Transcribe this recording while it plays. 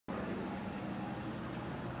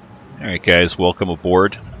Alright guys, welcome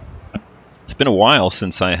aboard. It's been a while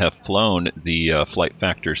since I have flown the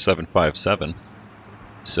FlightFactor 757,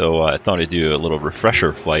 so I thought I'd do a little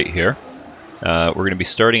refresher flight here. We're going to be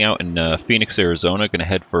starting out in Phoenix, Arizona, going to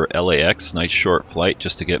head for LAX, nice short flight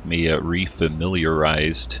just to get me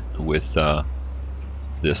re-familiarized with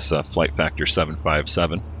this FlightFactor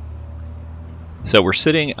 757. So we're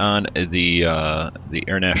sitting on the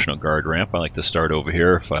Air National Guard ramp. I like to start over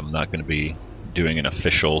here if I'm not going to be doing an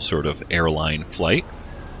official sort of airline flight.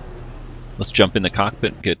 Let's jump in the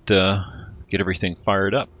cockpit and get everything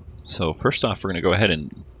fired up. So first off, we're going to go ahead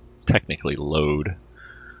and technically load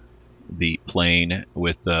the plane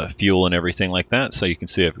with fuel and everything like that. So you can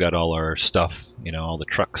see I've got all our stuff, you know, all the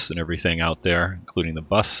trucks and everything out there, including the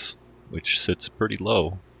bus, which sits pretty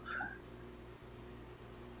low.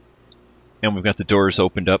 And we've got the doors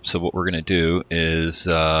opened up, so what we're going to do is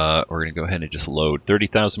we're going to go ahead and just load.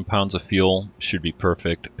 30,000 pounds of fuel should be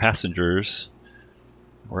perfect. Passengers,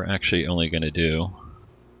 we're actually only going to do,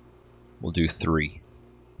 we'll do three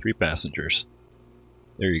passengers.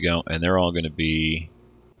 There you go, and they're all going to be,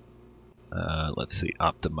 let's see,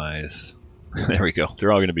 optimize. There we go,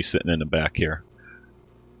 they're all going to be sitting in the back here.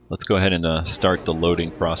 Let's go ahead and start the loading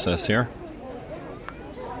process here.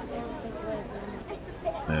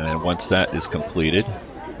 And once that is completed,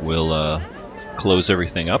 we'll close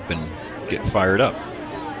everything up and get fired up.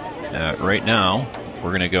 Right now,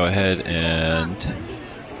 we're going to go ahead and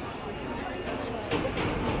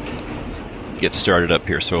get started up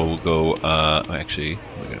here. So we'll go, actually,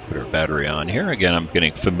 we're going to put our battery on here. Again, I'm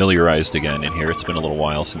getting familiarized again in here. It's been a little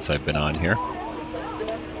while since I've been on here.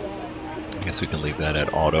 I guess we can leave that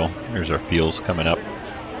at auto. Here's our fuels coming up.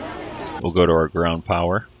 We'll go to our ground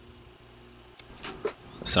power.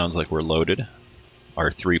 Sounds like we're loaded.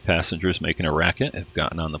 Our 3 passengers making a racket have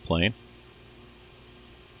gotten on the plane.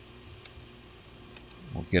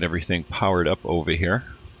 We'll get everything powered up over here.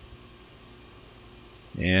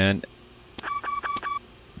 And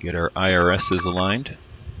get our IRSs aligned.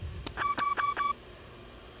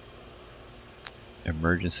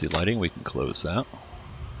 Emergency lighting, we can close that.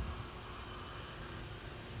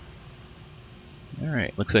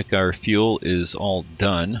 Alright, looks like our fuel is all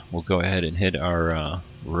done. We'll go ahead and hit our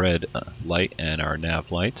red light and our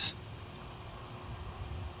nav lights.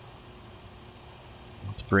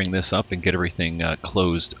 Let's bring this up and get everything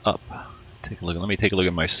closed up. Take a look. Let me take a look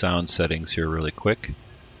at my sound settings here really quick.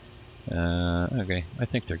 Okay, I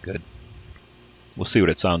think they're good. We'll see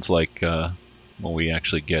what it sounds like when we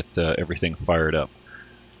actually get everything fired up.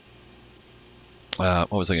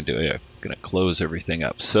 What was I going to do? Yeah, I'm going to close everything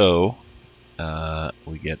up. So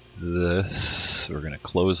we get this. We're going to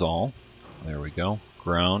close all. There we go.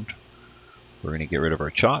 Ground. We're going to get rid of our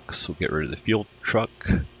chocks. We'll get rid of the fuel truck.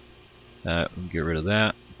 We'll get rid of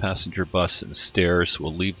that. Passenger bus and stairs.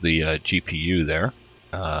 We'll leave the GPU there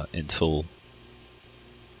until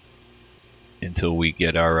we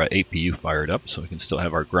get our APU fired up, so we can still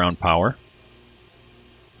have our ground power.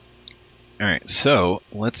 Alright, so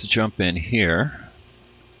let's jump in here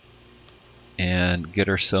and get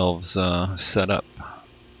ourselves set up.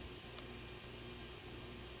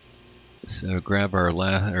 So we'll grab our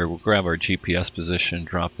GPS position,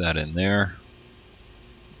 drop that in there.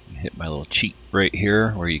 Hit my little cheat right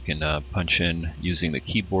here where you can punch in using the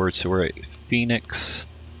keyboard. So we're at Phoenix.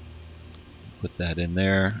 Put that in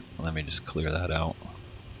there. Let me just clear that out.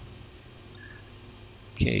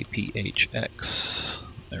 KPHX.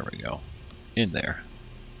 There we go. In there.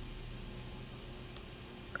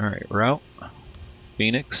 Alright, route.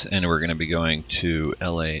 Phoenix, and we're going to be going to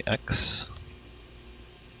LAX.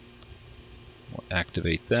 We'll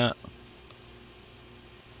activate that.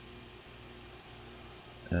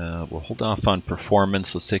 We'll hold off on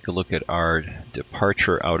performance. Let's take a look at our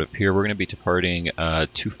departure out of here. We're going to be departing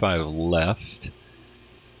 25 left.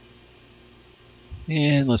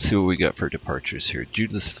 And let's see what we got for departures here.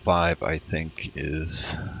 Judith 5, I think,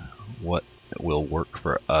 is what will work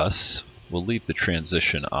for us. We'll leave the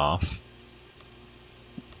transition off.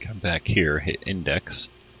 Come back here, hit index,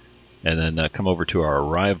 and then come over to our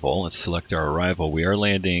arrival. Let's select our arrival. We are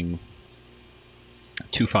landing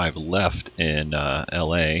 25 left in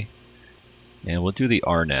LA, and we'll do the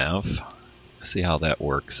RNAV, see how that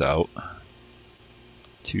works out.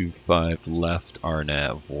 25 left,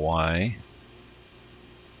 RNAV Y.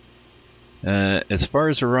 As far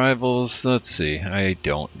as arrivals, let's see, I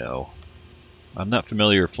don't know. I'm not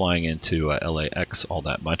familiar flying into LAX all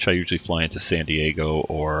that much. I usually fly into San Diego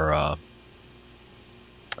or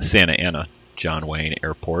Santa Ana, John Wayne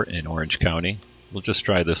Airport in Orange County. We'll just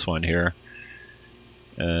try this one here.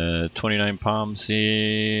 29 palms.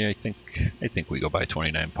 I think we go by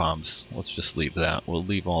 29 palms. Let's just leave that. We'll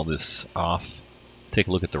leave all this off. Take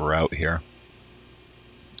a look at the route here.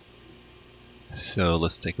 So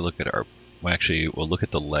let's take a look at our. Well, actually, we'll look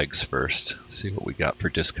at the legs first. See what we got for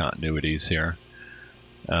discontinuities here.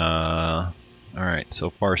 All right, so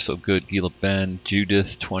far so good. Gila Bend,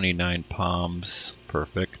 Judith, 29 palms,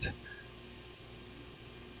 perfect.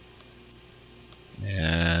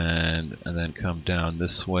 And then come down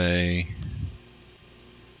this way.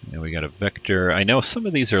 And we got a vector. I know some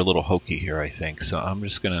of these are a little hokey here, I think, so I'm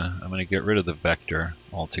gonna get rid of the vector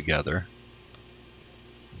altogether.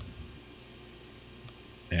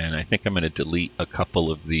 And I think I'm gonna delete a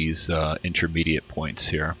couple of these intermediate points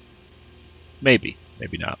here. Maybe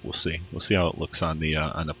not. We'll see. We'll see how it looks on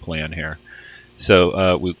the plan here.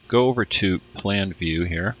 So we'll go over to plan view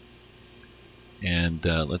here. And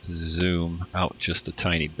let's zoom out just a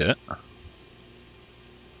tiny bit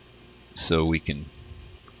so we can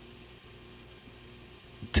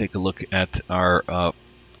take a look at our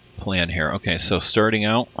plan here. Okay, so starting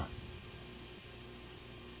out,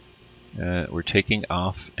 we're taking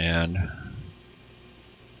off and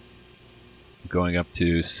going up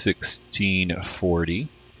to 1640.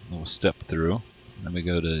 We'll step through. Then we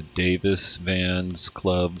go to Davis, Vans,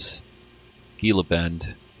 Clubs, Gila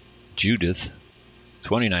Bend, Judith,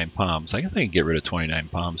 29 palms. I guess I can get rid of 29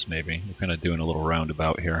 palms maybe. We're kind of doing a little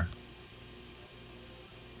roundabout here.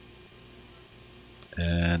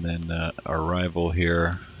 And then our rival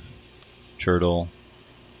here, Turtle,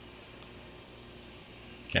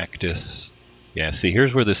 Cactus. Yeah, see,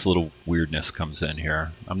 here's where this little weirdness comes in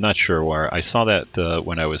here. I'm not sure where. I saw that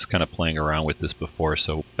when I was kind of playing around with this before.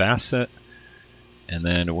 So Bassett, and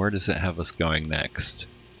then where does it have us going next?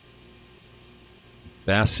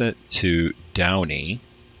 Bassett to Downey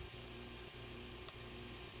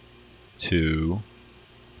to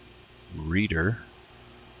Reader,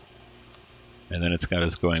 and then it's got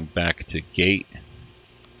us going back to Gate,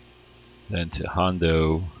 then to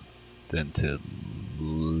Hondo, then to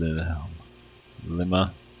Lima.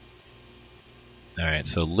 Alright,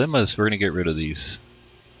 so Lima's, we're going to get rid of these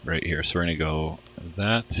right here. So we're going to go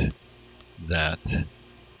that,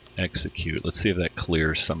 execute. Let's see if that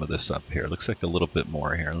clears some of this up here. Looks like a little bit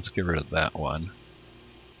more here. Let's get rid of that one.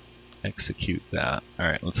 Execute that.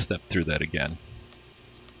 Alright, let's step through that again.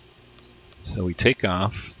 So we take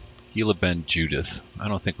off Gila Bend, Judith. I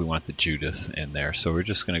don't think we want the Judith in there, so we're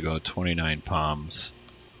just going to go 29 palms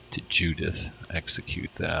to Judith.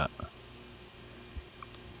 Execute that. A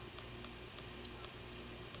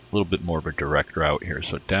little bit more of a direct route here.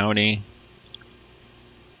 So Downey,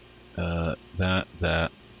 that,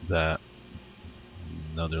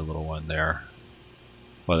 another little one there.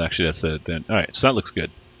 Well, actually, that's it then. All right, so that looks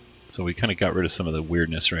good. So we kind of got rid of some of the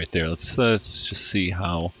weirdness right there. Let's just see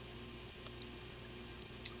how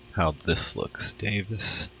this looks.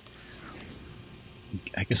 Davis.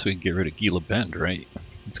 I guess we can get rid of Gila Bend, right?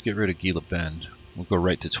 Let's get rid of Gila Bend. We'll go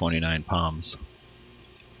right to 29 palms.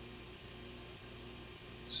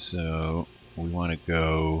 So we want to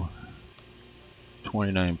go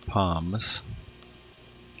 29 palms.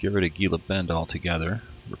 Get rid of Gila Bend altogether.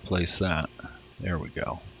 Replace that. There we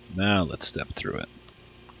go. Now let's step through it.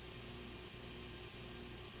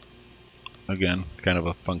 Again, kind of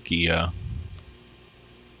a funky.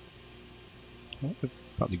 We'll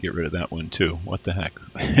probably get rid of that one too. What the heck?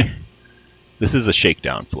 This is a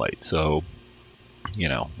shakedown flight, so you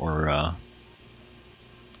know we're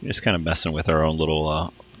just kind of messing with our own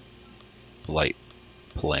little flight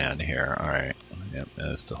plan here. All right, yep,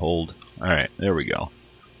 that's to hold. All right, there we go.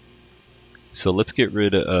 So let's get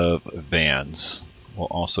rid of Vans. We'll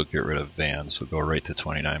also get rid of Vans. We'll go right to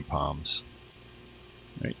 29 palms.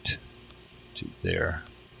 Right to there.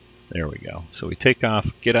 There we go. So we take off,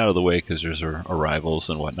 get out of the way because there's our arrivals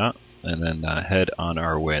and whatnot, and then head on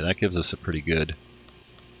our way. That gives us a pretty good,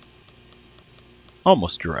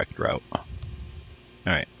 almost direct route.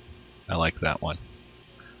 Alright, I like that one.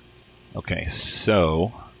 Okay,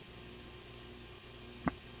 so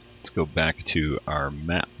let's go back to our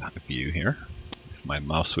map view here. If my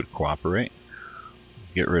mouse would cooperate.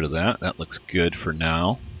 Get rid of that. That looks good for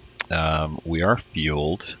now. We are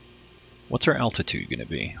fueled. What's our altitude going to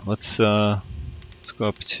be? Let's go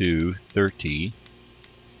up to 30.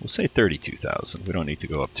 We'll say 32,000. We don't need to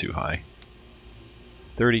go up too high.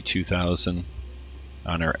 32,000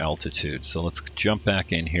 on our altitude. So let's jump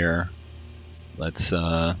back in here. Let's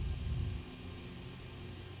where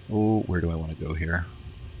do I want to go here?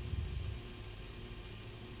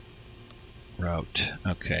 Route.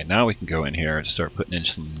 Okay, now we can go in here and start putting in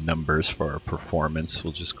some numbers for our performance.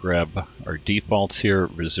 We'll just grab our defaults here.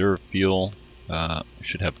 Reserve fuel,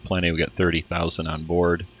 Should have plenty. We got 30,000 on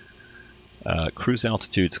board. Cruise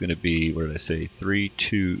altitude is going to be, what did I say,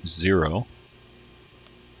 320.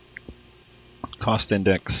 Cost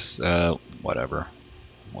index, whatever.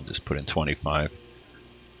 We'll just put in 25.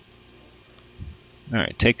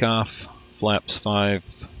 Alright, takeoff, flaps 5,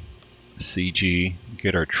 CG,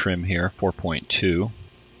 get our trim here, 4.2.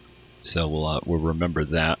 So we'll remember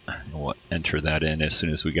that, and we'll enter that in as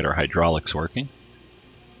soon as we get our hydraulics working.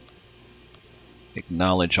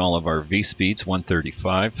 Acknowledge all of our V-speeds,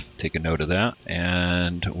 135, take a note of that,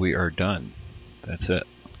 and we are done. That's it.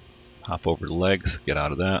 Hop over the legs, get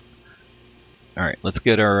out of that. Alright, let's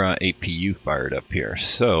get our APU fired up here.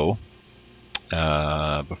 So,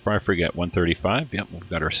 before I forget, 135, yep, we've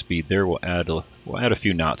got our speed there. We'll add a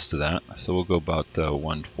few knots to that, so we'll go about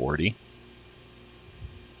 140.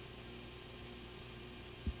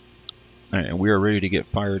 Alright, and we are ready to get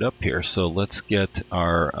fired up here, so let's get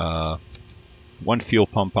our one fuel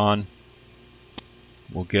pump on.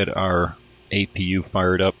 We'll get our APU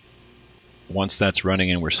fired up. Once that's running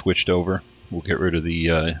and we're switched over, we'll get rid of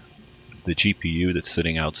the GPU that's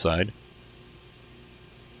sitting outside.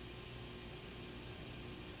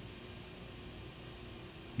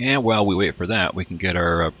 And while we wait for that, we can get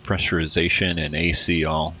our pressurization and AC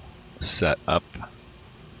all set up.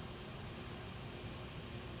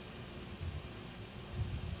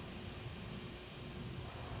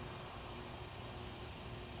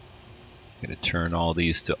 Going to turn all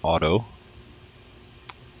these to auto.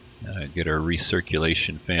 Get our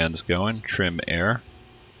recirculation fans going, trim air.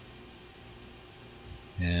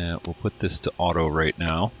 And we'll put this to auto right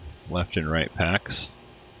now, left and right packs.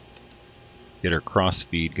 Get our cross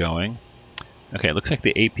feed going. Okay, it looks like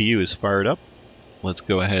the APU is fired up. Let's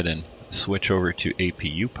go ahead and switch over to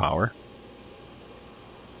APU power.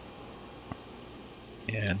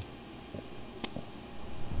 And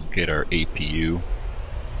get our APU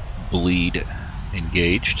bleed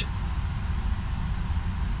engaged.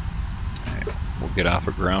 Alright, we'll get off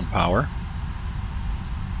of ground power.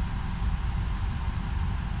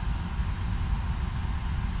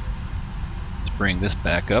 Let's bring this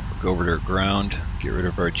back up, go over to ground, get rid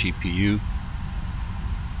of our GPU,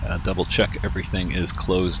 double check everything is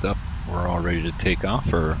closed up. We're all ready to take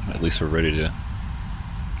off, or at least we're ready to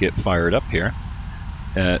get fired up here.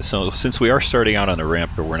 So since we are starting out on the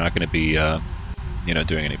ramp, we're not going to be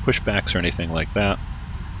doing any pushbacks or anything like that.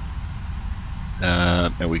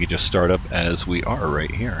 And we can just start up as we are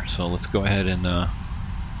right here. So let's go ahead and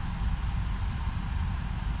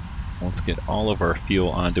let's get all of our fuel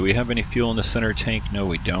on. Do we have any fuel in the center tank? No,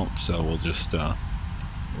 we don't. So we'll just we'll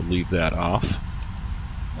leave that off.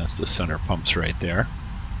 That's the center pumps right there.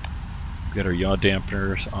 Get our yaw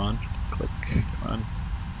dampeners on. Click on.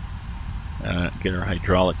 Get our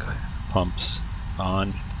hydraulic pumps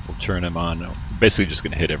on. We'll turn them on. Basically just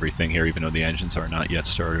going to hit everything here, even though the engines are not yet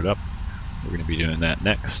started up. We're going to be doing that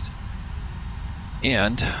next.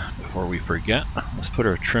 And before we forget, let's put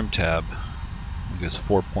our trim tab, I guess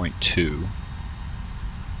 4.2.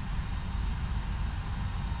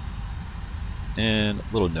 And a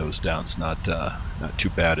little nose down's not too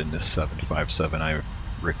bad in this 757, I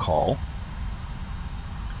recall.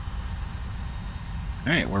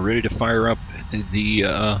 Alright, we're ready to fire up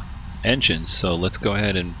the engines, so let's go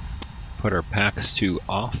ahead and put our packs to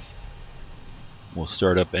off. We'll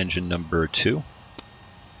start up engine number 2.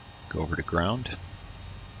 Go over to ground.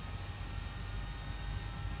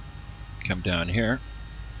 Come down here.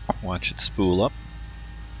 Watch it spool up.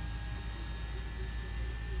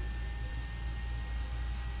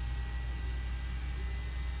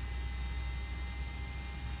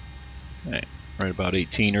 Alright, right about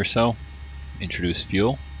 18 or so. Introduce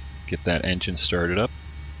fuel. Get that engine started up.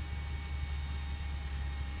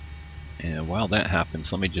 And while that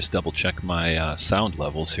happens, let me just double check my sound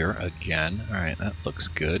levels here again. Alright, that looks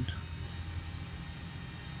good.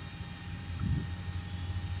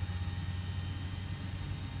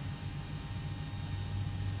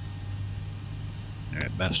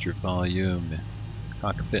 Alright, master volume,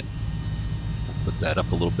 cockpit. Put that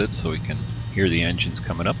up a little bit so we can hear the engines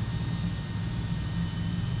coming up.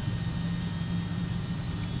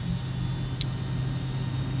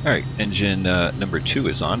 Alright, engine number 2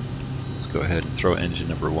 is on. Let's go ahead and throw engine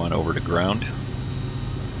number 1 over to ground.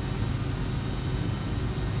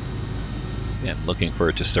 And looking for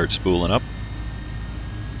it to start spooling up.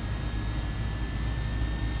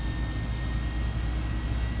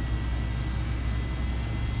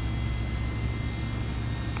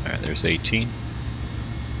 Alright, there's 18.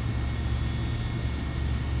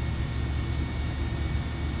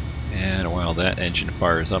 And while that engine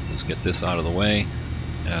fires up, let's get this out of the way.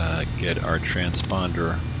 Get our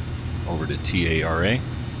transponder over to TARA.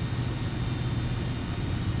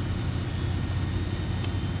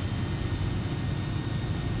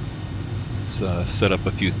 Let's set up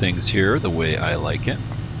a few things here the way I like it.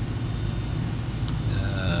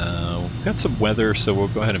 We've got some weather, so we'll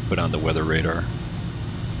go ahead and put on the weather radar.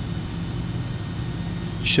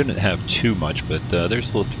 Shouldn't have too much, but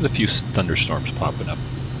there's a few thunderstorms popping up.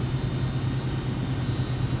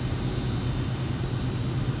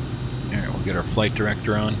 Alright, we'll get our flight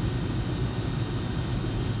director on.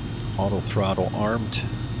 Auto throttle armed.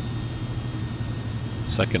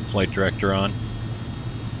 Second flight director on.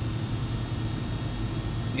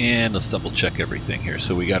 And let's double check everything here.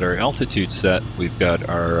 So we got our altitude set, we've got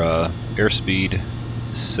our airspeed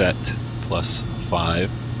set +5.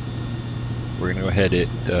 We're going to go ahead at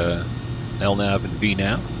LNAV and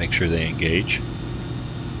VNAV, make sure they engage.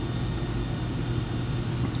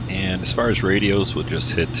 And as far as radios, we'll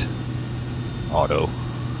just hit auto.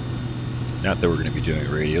 Not that we're going to be doing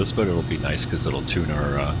radios, but it'll be nice because it'll tune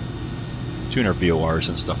our VORs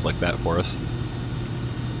and stuff like that for us.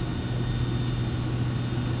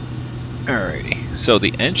 Alrighty, so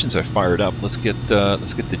the engines are fired up. Let's get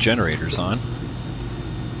the generators on.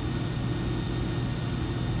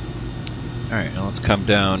 Alright, now let's come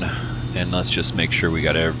down and let's just make sure we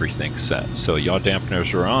got everything set. So yaw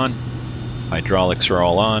dampeners are on, hydraulics are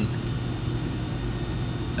all on.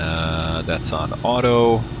 That's on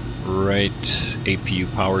auto. Right,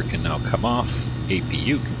 APU power can now come off.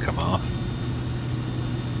 APU can come off.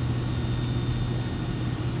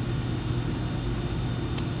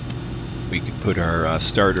 We can put our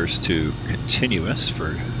starters to continuous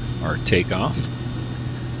for our takeoff.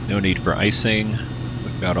 No need for icing.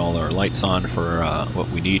 We've got all our lights on for what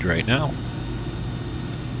we need right now.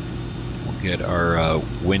 We'll get our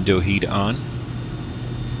window heat on.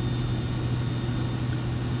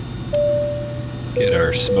 Get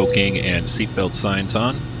our smoking and seatbelt signs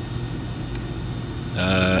on.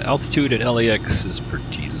 Altitude at LAX is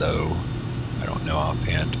pretty low. I don't know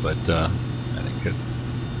offhand, but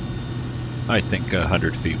I think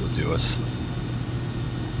 100 feet will do us.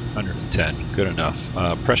 110, good enough.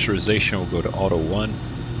 Pressurization will go to auto 1.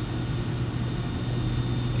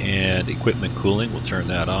 And equipment cooling, we'll turn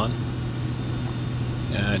that on.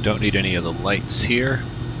 Don't need any of the lights here.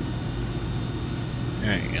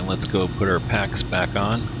 Alright, and let's go put our packs back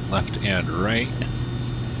on, left and right.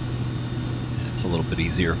 It's a little bit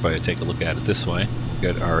easier if I take a look at it this way.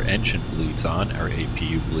 We'll get our engine bleeds on, our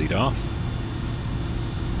APU bleed off.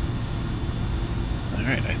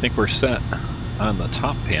 Alright, I think we're set on the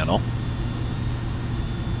top panel.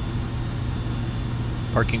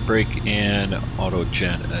 Parking brake and auto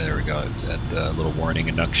gen. There we go. That little warning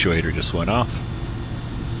and actuator just went off.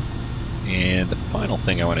 And the final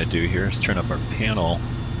thing I want to do here is turn up our panel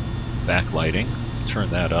backlighting. Turn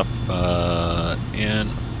that up and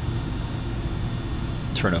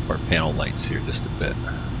turn up our panel lights here just a bit.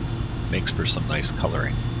 Makes for some nice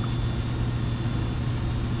coloring.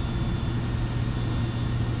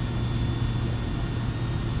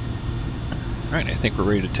 Alright, I think we're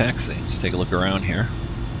ready to taxi. Let's take a look around here.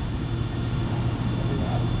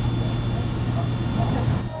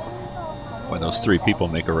 Boy, those three people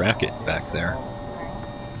make a racket back there.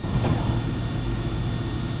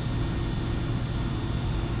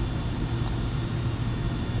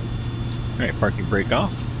 Alright, parking brake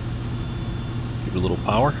off. Give it a little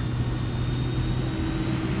power.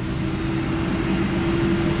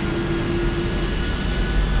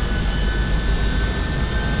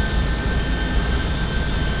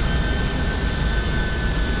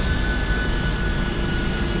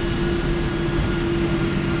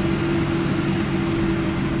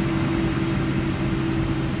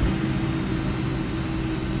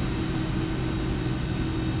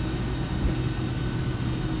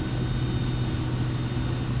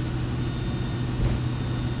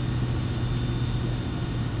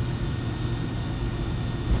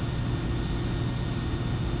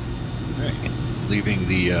 Leaving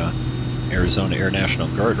the Arizona Air National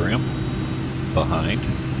Guard ramp behind.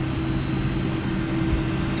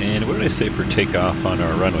 And what did I say for takeoff on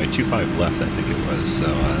our runway? 25 left, I think it was. So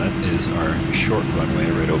that is our short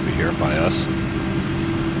runway right over here by us.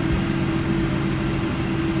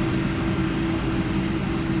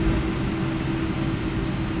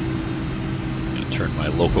 I'm going to turn my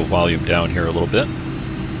local volume down here a little bit.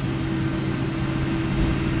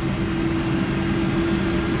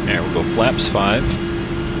 And we'll go flaps 5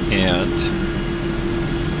 and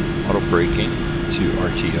auto braking to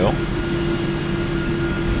RTO.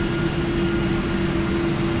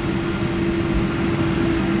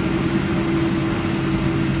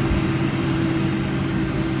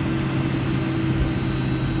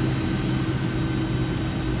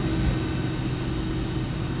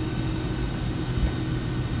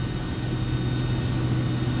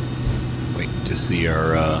 to see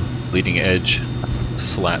our leading edge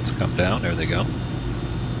slats come down. There they go.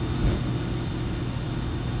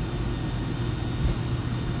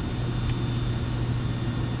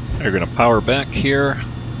 We're going to power back here,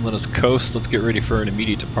 let us coast. Let's get ready for an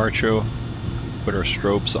immediate departure. Put our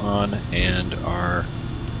strobes on and our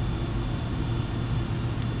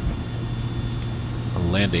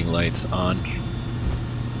landing lights on.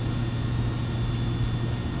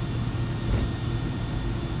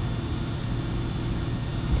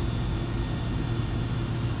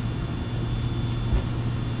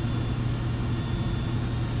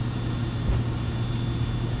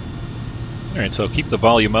 Alright, so keep the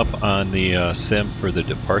volume up on the sim for the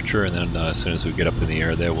departure, and then as soon as we get up in the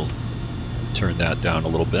air there, we'll turn that down a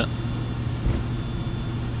little bit.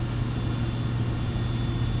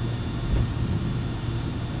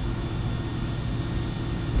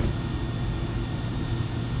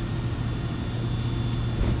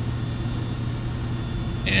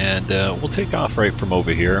 And we'll take off right from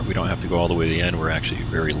over here. We don't have to go all the way to the end. We're actually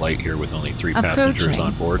very light here with only 3 passengers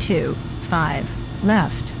on board. 25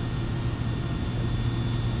 left.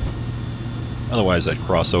 Otherwise, I'd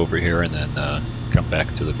cross over here and then come back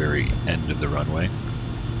to the very end of the runway.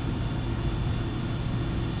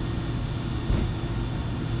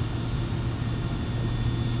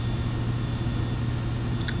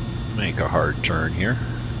 Make a hard turn here.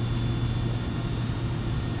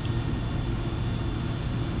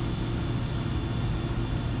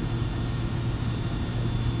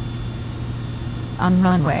 On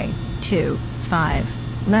runway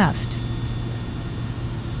 25 left.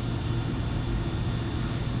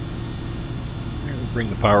 Bring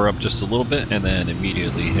the power up just a little bit and then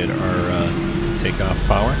immediately hit our takeoff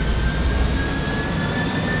power.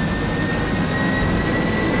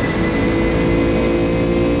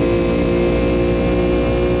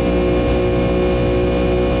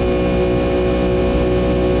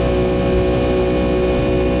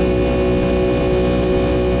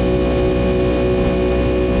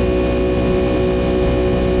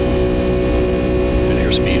 And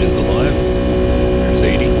airspeed is alive. There's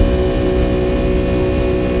 80.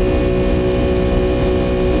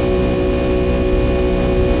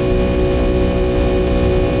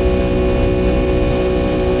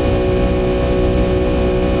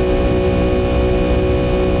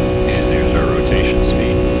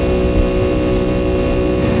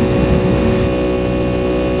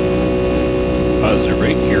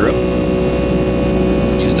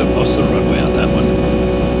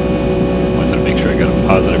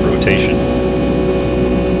 Positive rotation.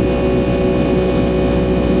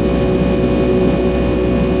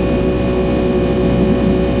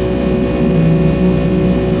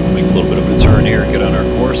 Make a little bit of a turn here, get on our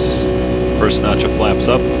course. First notch of flaps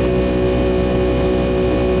up.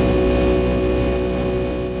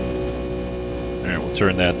 Alright, we'll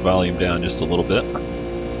turn that volume down just a little bit.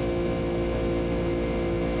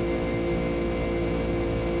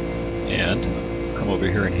 And come over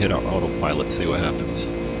here and hit our autopilot, see what happens.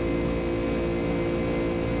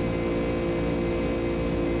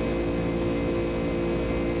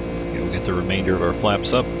 Okay, we'll get the remainder of our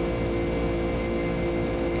flaps up.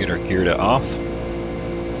 Get our gear to off.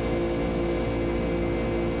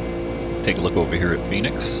 Take a look over here at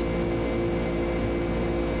Phoenix.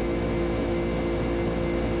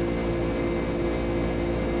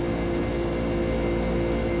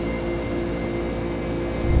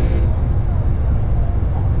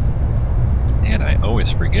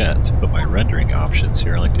 Always forget to put my rendering options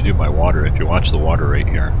here. I like to do my water. If you watch the water right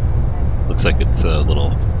here, looks like it's a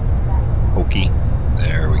little hokey.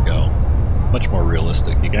 There we go. Much more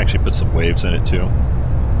realistic. You can actually put some waves in it too.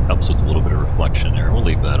 Helps with a little bit of reflection there. We'll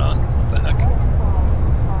leave that on. What the heck.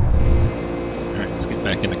 Alright, let's get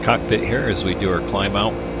back into cockpit here as we do our climb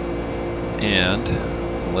out.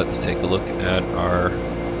 And let's take a look at our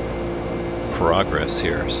progress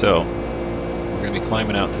here. So we're going to be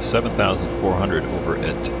climbing out to 7,400 over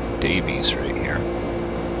at Davies right here.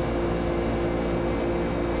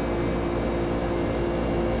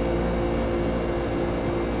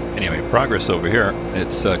 Anyway, progress over here,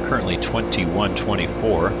 it's currently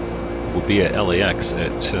 2124. We'll be at LAX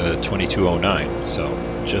at 2209. So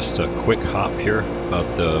just a quick hop here, about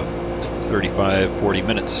 35-40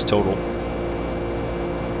 minutes total.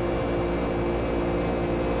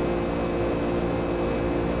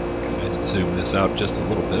 Zoom this out just a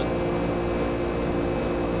little bit.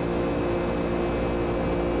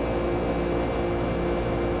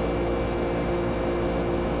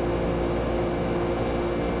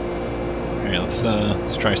 Alright,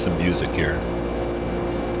 let's try some music here.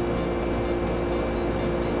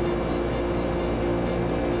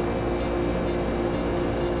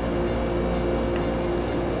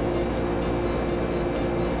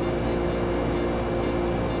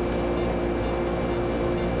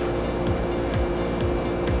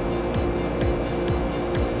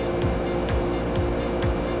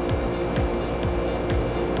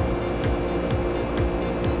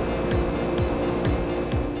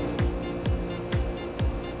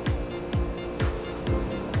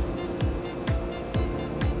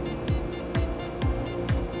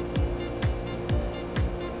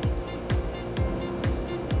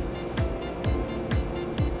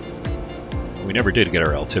 We never did get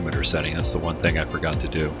our altimeter setting. That's the one thing I forgot to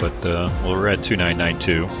do. But well, we're at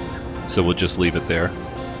 2992, so we'll just leave it there.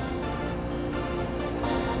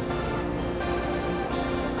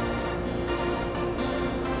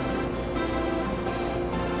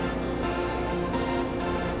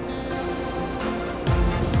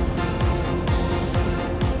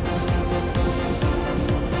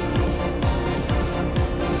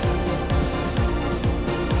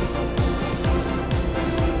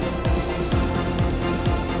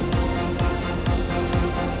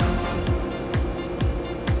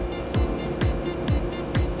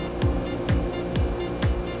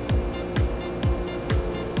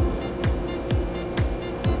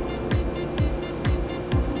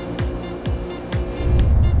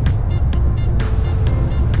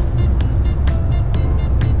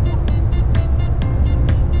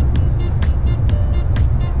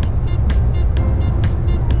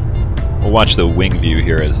 Watch the wing view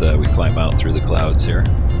here as we climb out through the clouds here.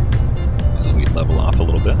 And then we level off a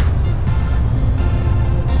little bit.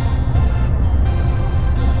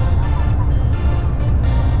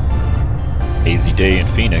 Hazy day in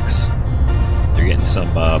Phoenix. They're getting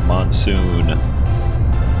some monsoon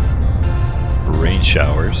rain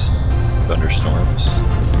showers, thunderstorms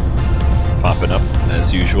popping up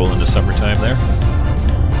as usual in the summertime there.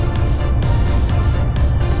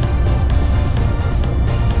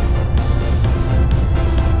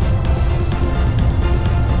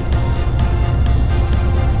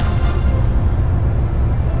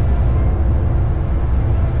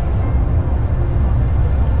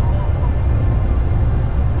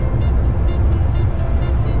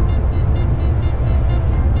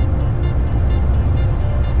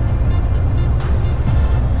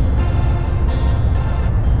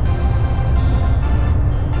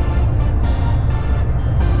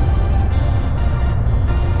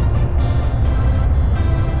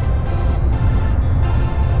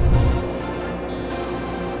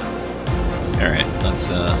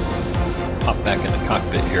 Pop back in the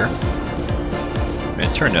cockpit here. I'm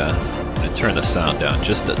gonna turn the sound down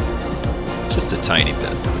just a tiny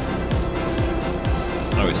bit.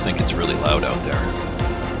 I always think it's really loud out there.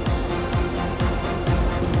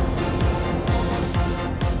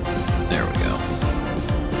 There we go.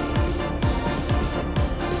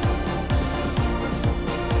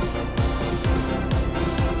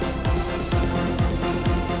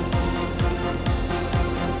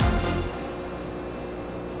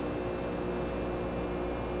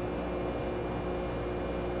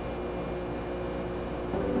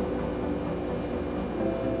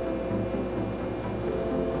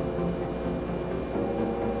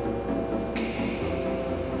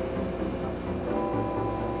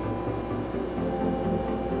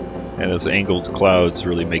 And those angled clouds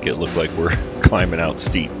really make it look like we're climbing out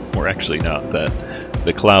steep. We're actually not.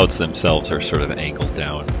 The clouds themselves are sort of angled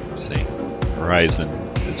down. See, horizon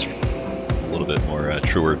is a little bit more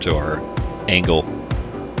truer to our angle.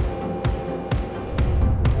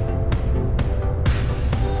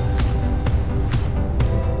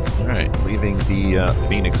 All right, leaving the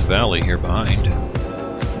Phoenix Valley here behind,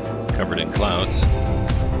 covered in clouds.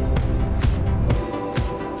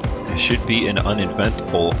 It should be an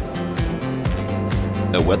uneventful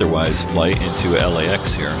weather-wise flight into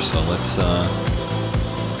LAX here, so let's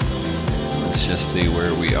just see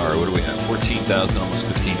where we are. What do we have? 14,000, almost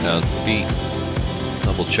 15,000 feet.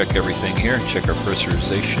 Double check everything here. Check our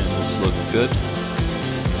pressurizations. Look good.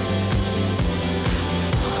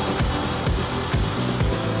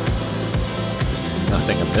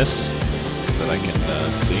 Nothing amiss that I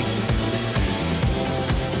can see.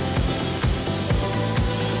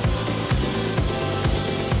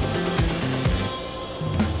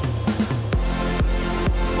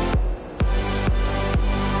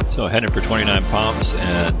 So heading for 29 Palms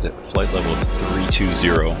and flight level is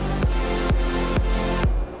 320.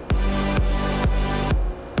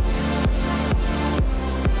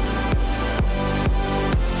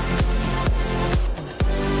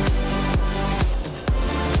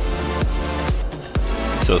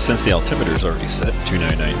 So since the altimeter is already set,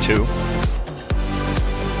 2992,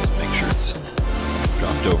 let's make sure it's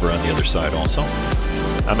dropped over on the other side also.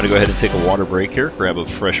 I'm going to go ahead and take a water break here, grab a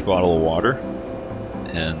fresh bottle of water,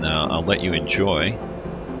 and I'll let you enjoy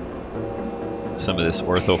some of this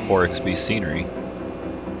Ortho 4XB scenery.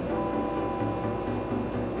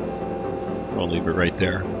 I'll leave it right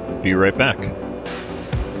there. Be right back.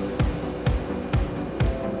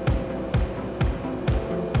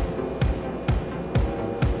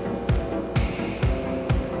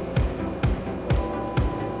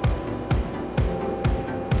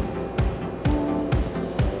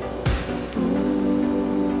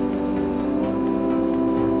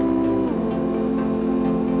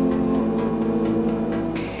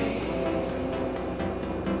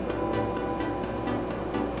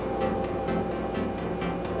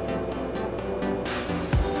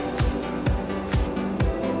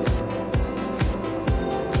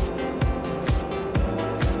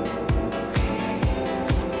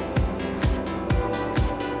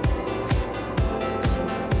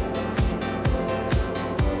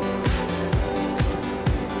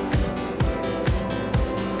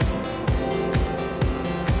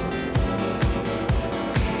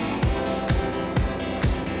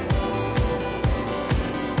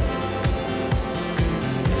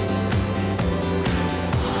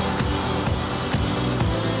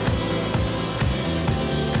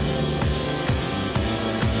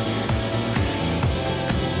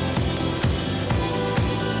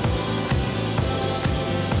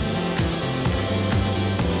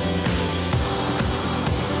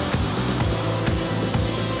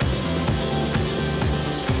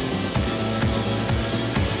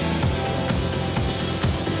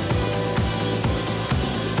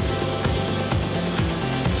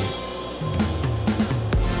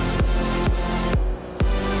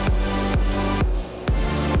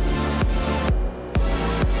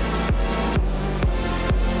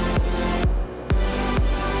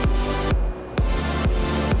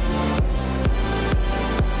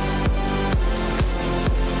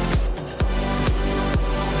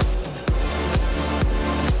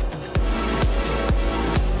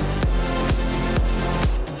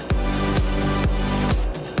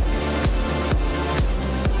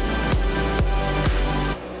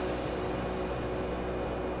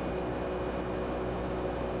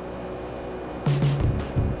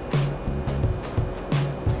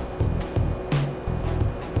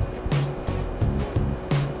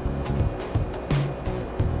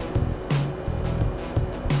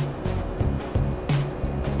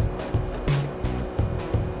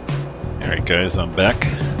 Alright guys, I'm back.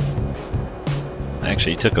 I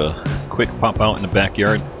actually took a quick pop out in the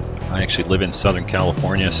backyard. I actually live in Southern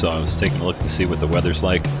California, so I was taking a look to see what the weather's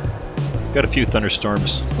like. Got a few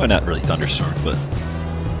thunderstorms, well not really thunderstorms, but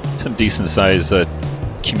some decent sized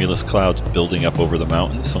cumulus clouds building up over the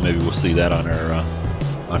mountains, so maybe we'll see that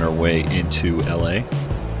on our way into LA.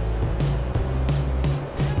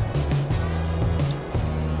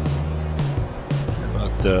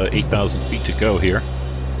 About 8,000 feet to go here.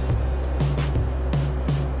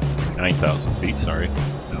 9,000 feet, sorry.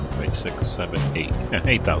 No, wait, 6, 7, 8. Yeah,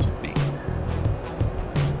 8,000 feet.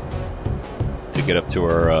 To get up to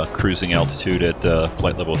our cruising altitude at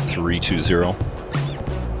flight level 320.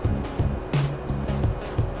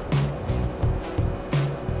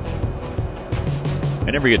 I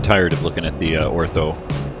never get tired of looking at the ortho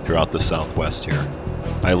throughout the Southwest here.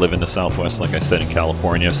 I live in the Southwest, like I said, in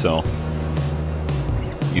California, so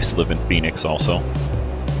used to live in Phoenix also.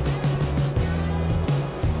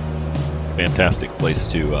 Fantastic place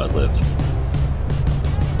to live.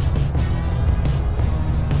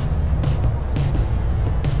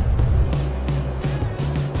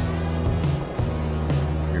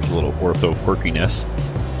 Here's a little ortho quirkiness.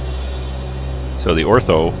 So the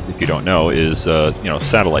ortho, if you don't know, is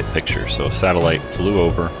satellite picture. So a satellite flew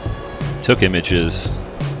over, took images,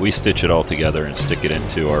 we stitch it all together and stick it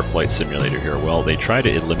into our flight simulator here. Well, they try to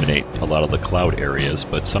eliminate a lot of the cloud areas,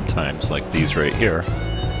 but sometimes, like these right here,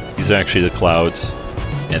 these are actually the clouds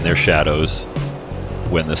and their shadows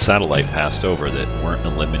when the satellite passed over that weren't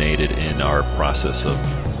eliminated in our process of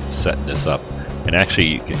setting this up. And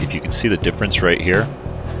actually, if you can see the difference right here,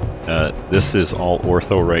 this is all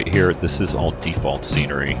ortho right here. This is all default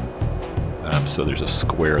scenery. So there's a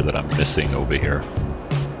square that I'm missing over here.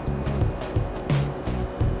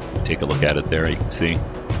 Take a look at it there, you can see.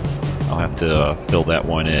 I'll have to fill that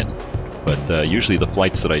one in. But usually the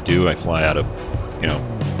flights that I do, I fly out of,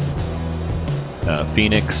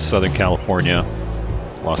 Phoenix, Southern California,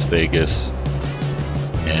 Las Vegas,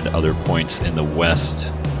 and other points in the West.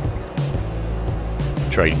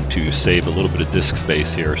 Trying to save a little bit of disk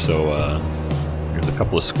space here, so there's a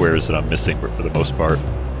couple of squares that I'm missing, but for the most part,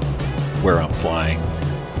 where I'm flying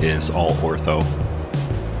is all ortho.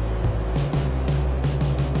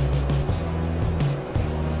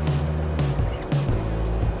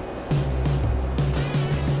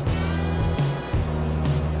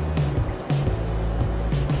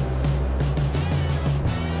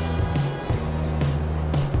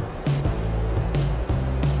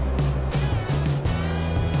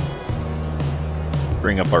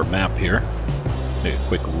 Bring up our map here. Take a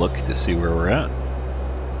quick look to see where we're at.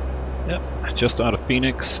 Yep, just out of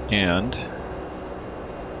Phoenix and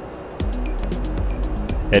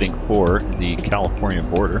heading for the California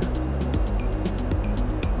border.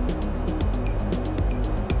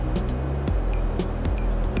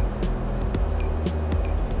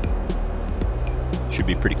 Should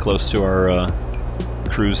be pretty close to our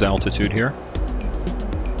cruise altitude here.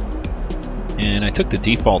 And I took the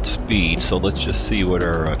default speed, so let's just see what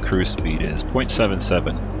our cruise speed is.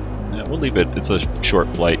 0.77. Yeah, we'll leave it. It's a short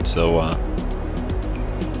flight, so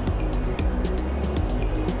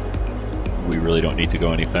we really don't need to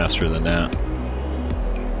go any faster than that.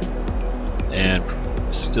 And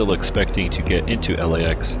still expecting to get into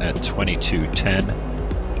LAX at 22:10.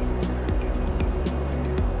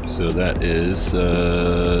 So that is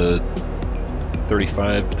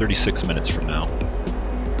 36 minutes from now,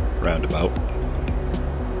 roundabout.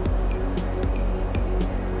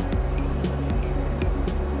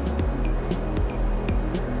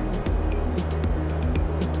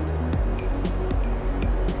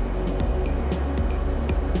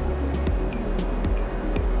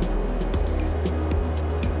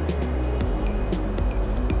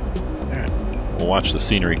 We'll watch the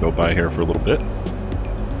scenery go by here for a little bit.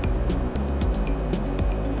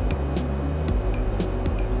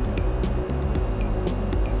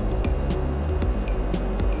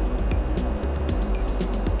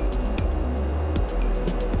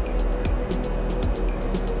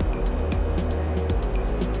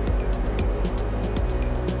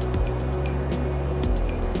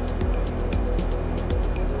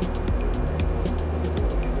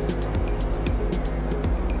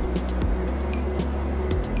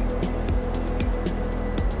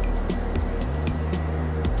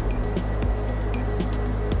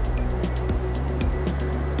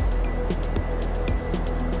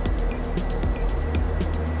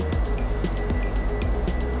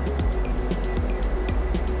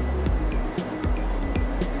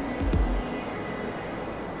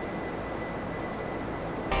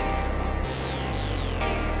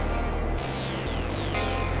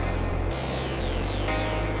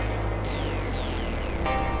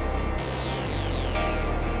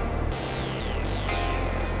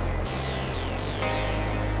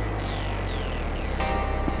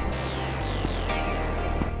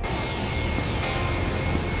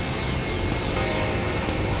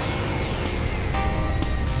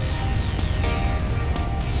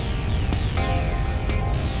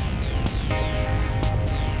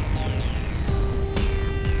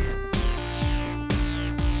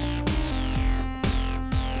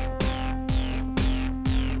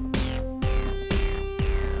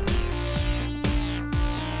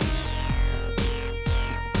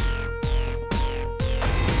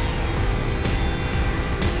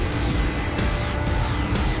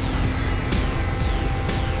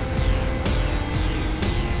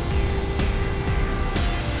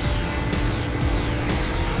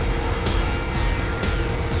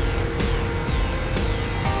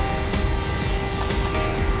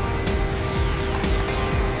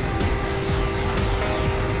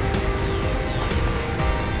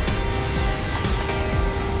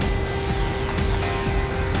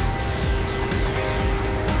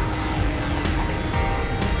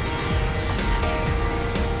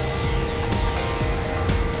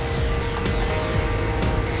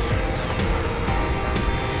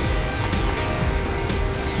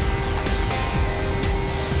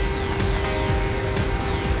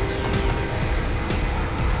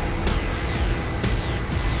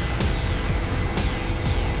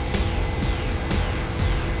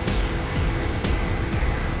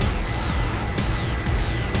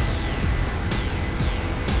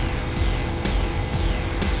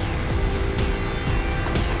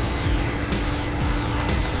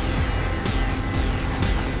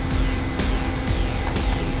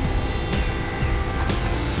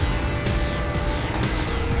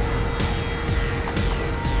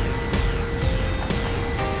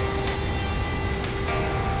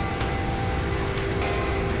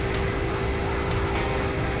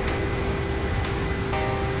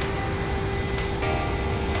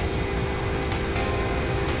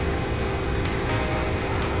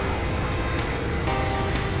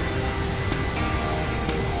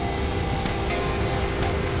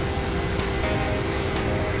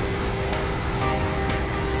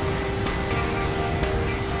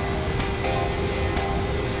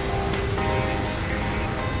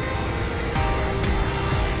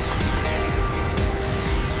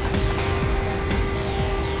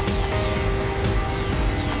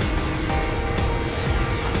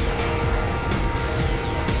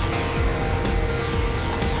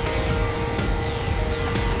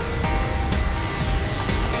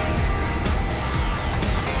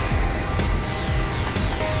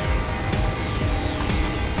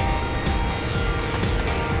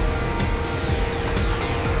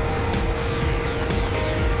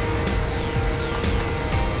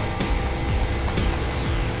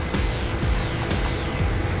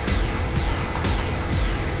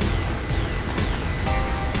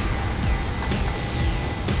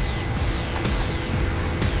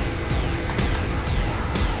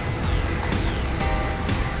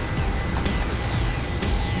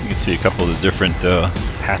 see a couple of the different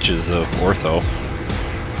patches of ortho.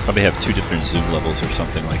 Probably have 2 different zoom levels or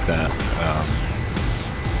something like that.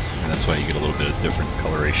 And that's why you get a little bit of different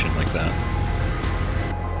coloration like that.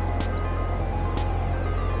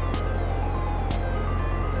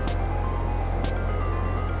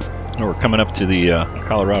 And we're coming up to the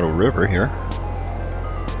Colorado River here.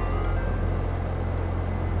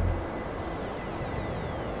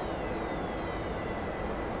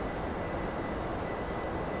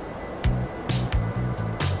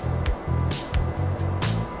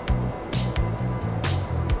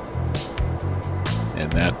 And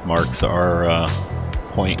that marks our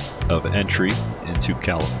point of entry into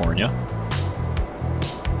California.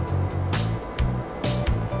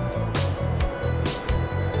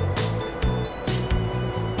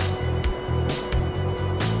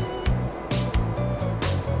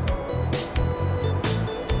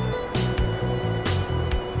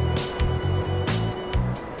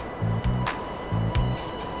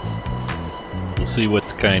 We'll see what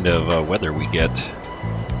kind of weather we get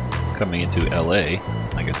coming into LA.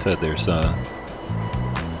 Like I said, there's some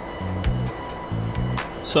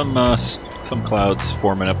clouds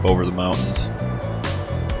forming up over the mountains.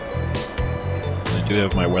 I do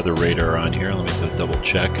have my weather radar on here. Let me go double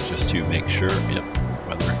check just to make sure. Yep,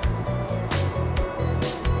 weather.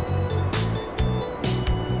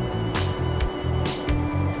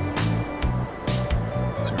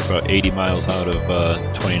 So we're about 80 miles out of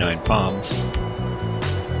 29 Palms.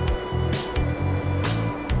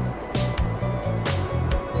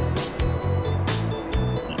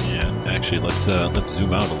 Actually, let's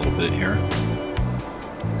zoom out a little bit here.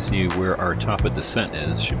 See where our top of descent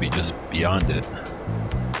is. Should be just beyond it.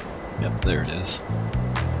 Yep, there it is.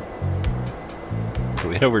 So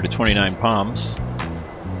we head over to 29 Palms,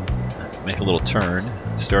 make a little turn,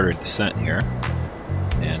 start our descent here,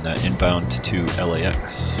 and inbound to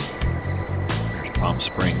LAX. There's Palm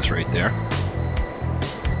Springs right there.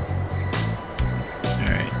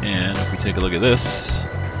 Alright, and if we take a look at this,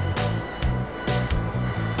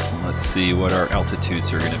 let's see what our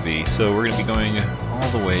altitudes are going to be. So we're going to be going all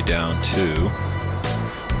the way down to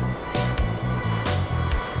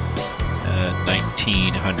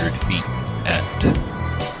 1,900 feet at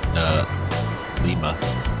Lima.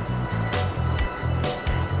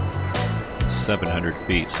 700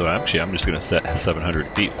 feet. So actually I'm just going to set 700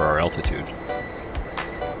 feet for our altitude.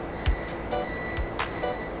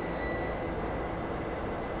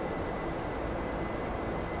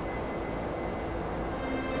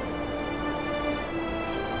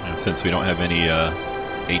 Since we don't have any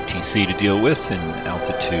ATC to deal with, and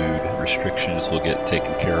altitude restrictions will get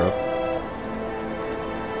taken care of.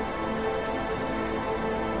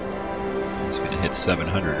 It's going to hit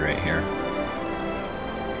 700 right here.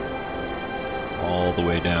 All the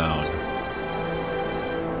way down.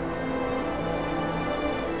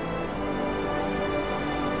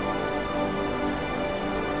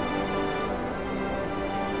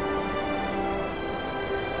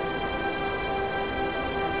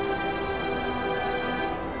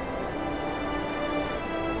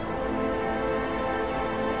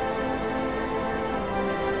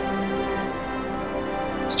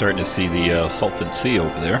 Starting to see the Salton Sea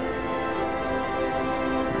over there.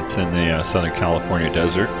 It's in the Southern California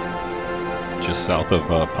desert, just south of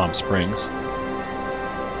Palm Springs.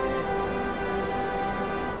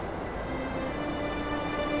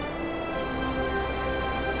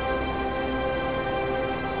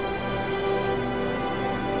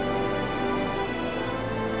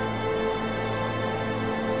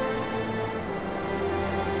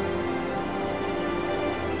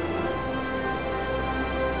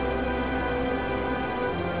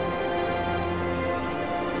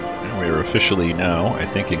 Officially now, I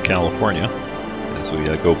think, in California, as we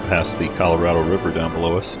go past the Colorado River down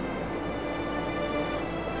below us.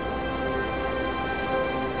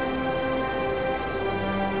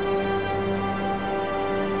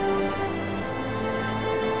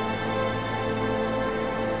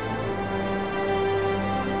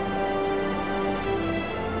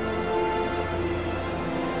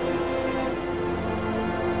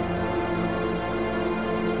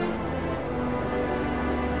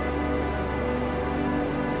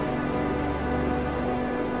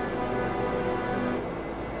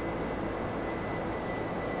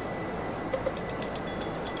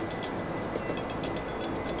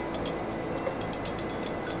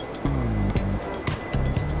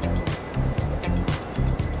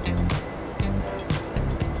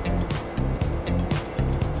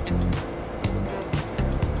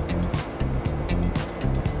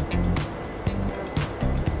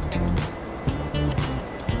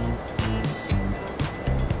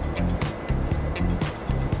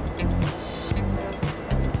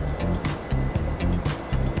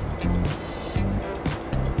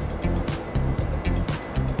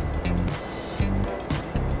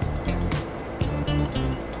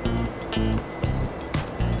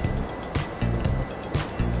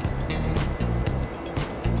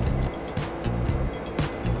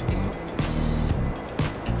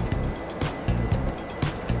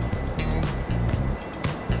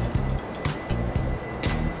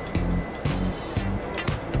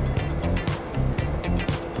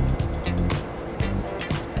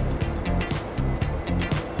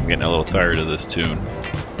 getting a little tired of this tune.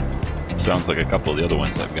 It sounds like a couple of the other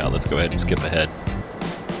ones I've got. Let's go ahead and skip ahead.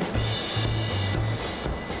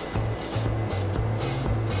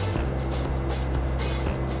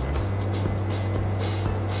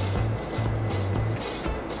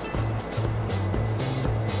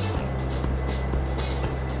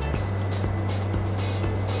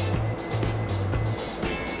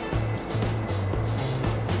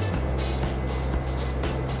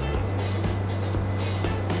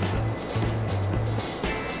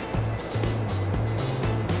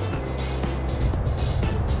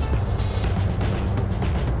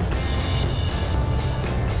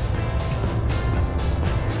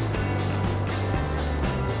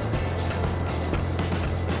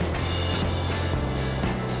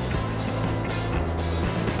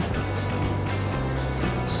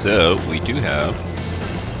 So we do have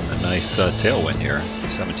a nice tailwind here,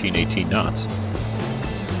 17, 18 knots.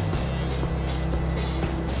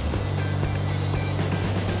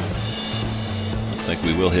 Looks like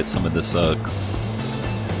we will hit some of this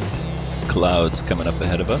clouds coming up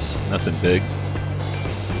ahead of us. Nothing big.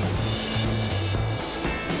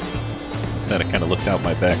 Instead, I kind of looked out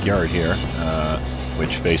my backyard here,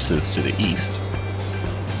 which faces to the east.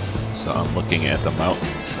 So I'm looking at the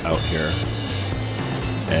mountains out here.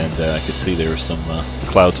 And I could see there were some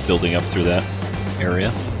clouds building up through that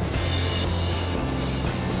area.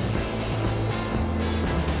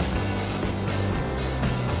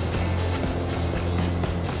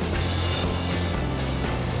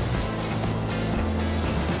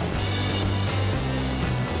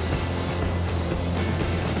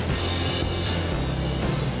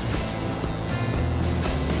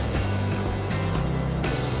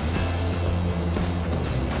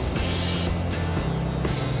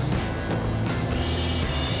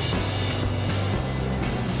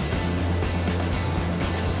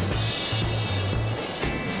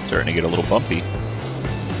 Starting to get a little bumpy.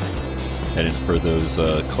 Heading for those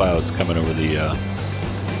clouds coming over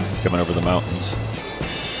the mountains.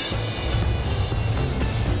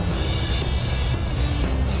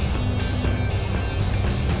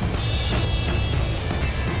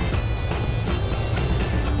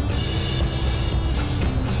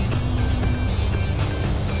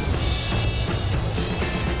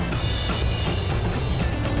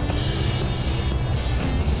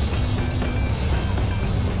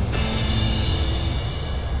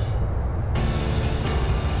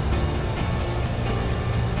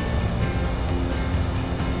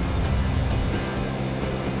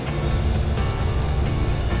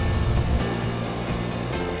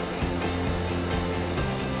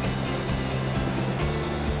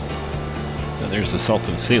 There's the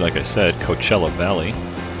Salton Sea, like I said, Coachella Valley,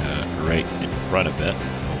 right in front of it,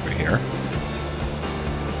 over here.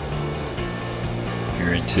 If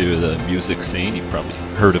you're into the music scene, you've probably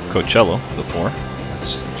heard of Coachella before.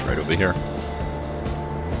 It's right over here.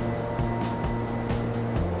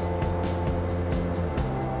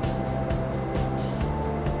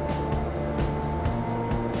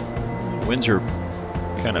 Winds are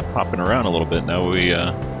kind of popping around a little bit now. We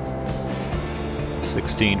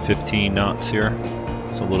 16, 15 knots here.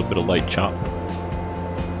 It's a little bit of light chop.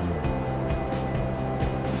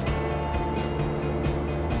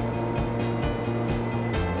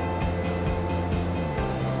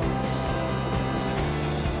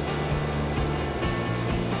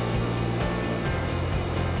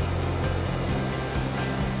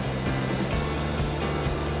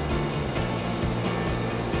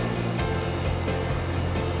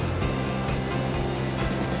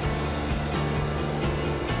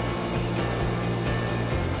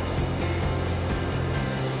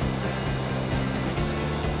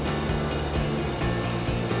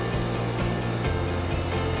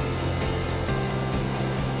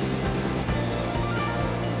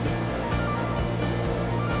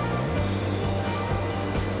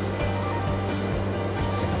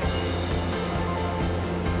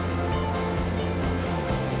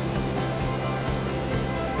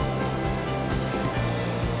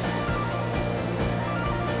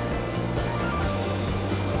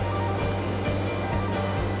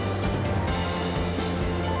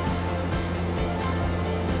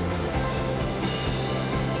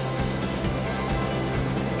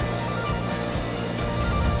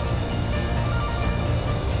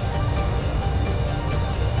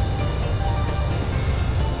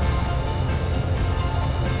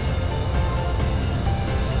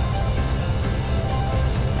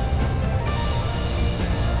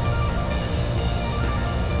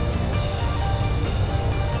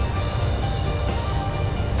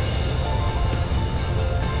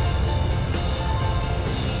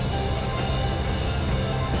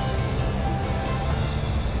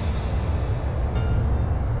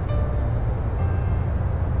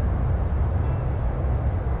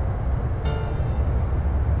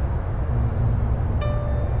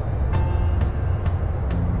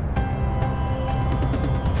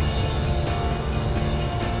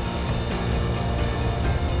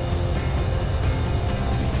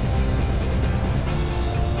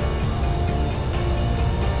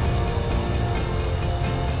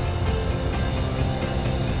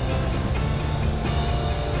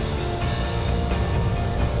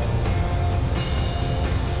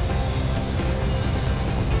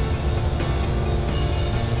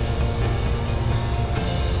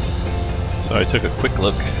 So I took a quick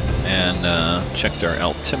look and checked our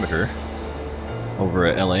altimeter. Over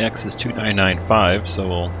at LAX is 2995, so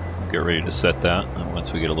we'll get ready to set that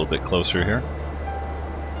once we get a little bit closer here.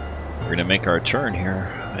 We're going to make our turn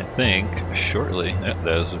here, I think, shortly.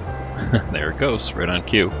 There it goes, right on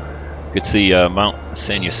cue. You can see Mount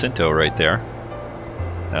San Jacinto right there.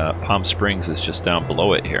 Palm Springs is just down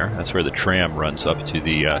below it here. That's where the tram runs up to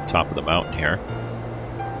the top of the mountain here.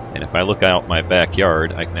 And if I look out my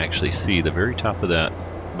backyard, I can actually see the very top of that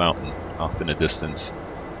mountain off in the distance.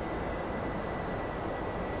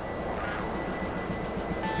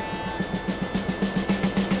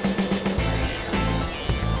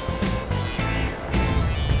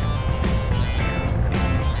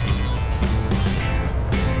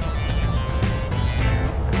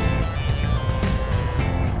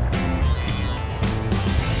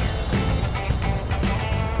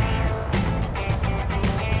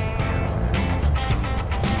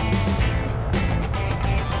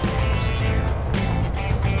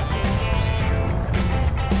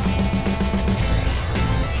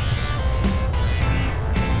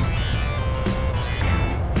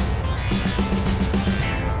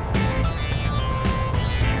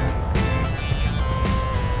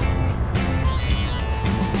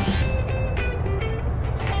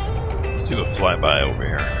 Do a flyby over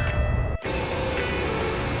here.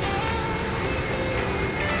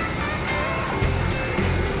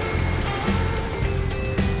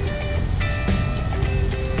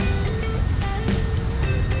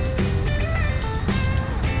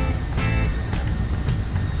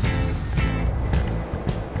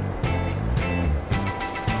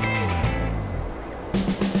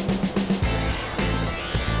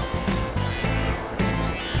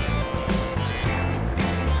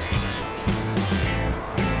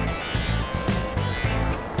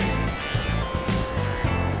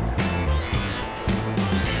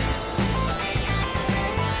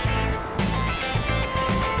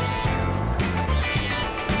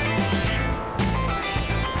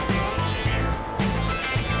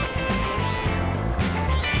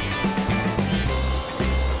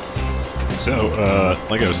 So,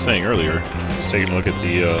 like I was saying earlier, just taking a look at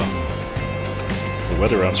the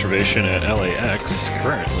weather observation at LAX.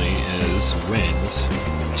 Currently is winds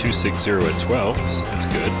 260 at 12. So that's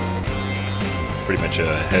good. Pretty much a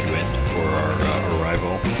headwind for our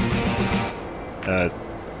arrival.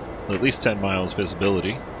 At least 10 miles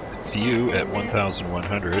visibility. View at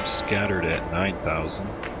 1,100. Scattered at 9,000.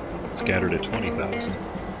 Scattered at 20,000.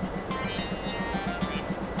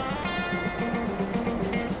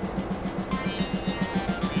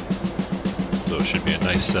 So it should be a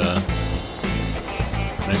nice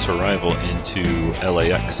arrival into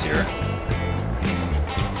LAX here.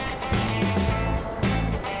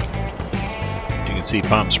 You can see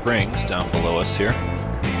Palm Springs down below us here.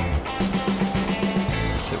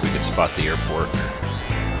 Let's see if we can spot the airport.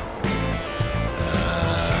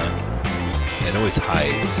 It always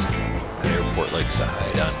hides. The airport likes to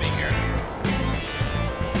hide on me here.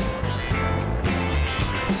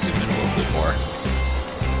 Zoom in a little bit more.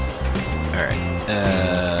 Alright,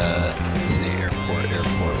 let's see, airport,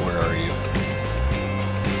 where are you?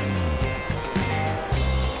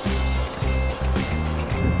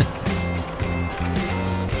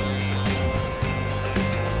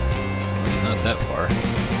 It's not that far.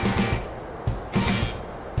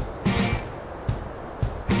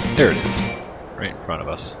 There it is, right in front of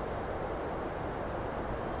us.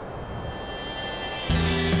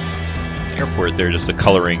 The airport there, just the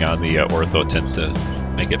coloring on the ortho tends to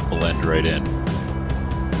make it blend right in.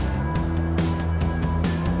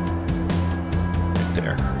 Right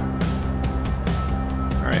there.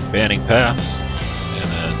 Alright, Banning Pass.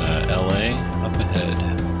 And then LA up ahead.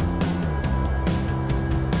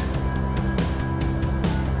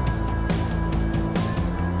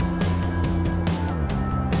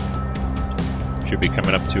 Should be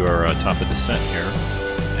coming up to our top of descent here.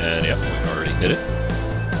 And yep, we've already hit it.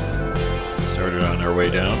 Started on our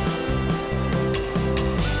way down.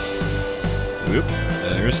 Whoop,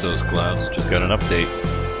 there's those clouds. Just got an update.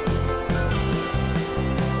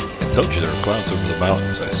 I told you there were clouds over the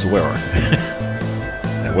mountains, I swear.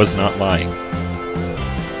 I was not lying.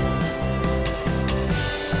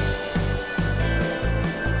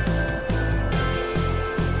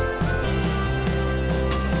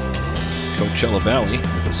 Coachella Valley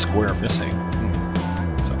with a square missing.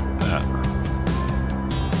 What's up with that?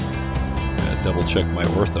 Gotta double check my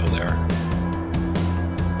ortho there.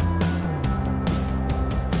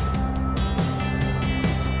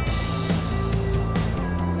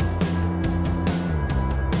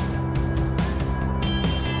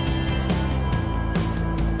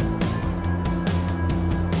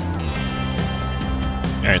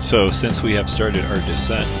 Alright, so since we have started our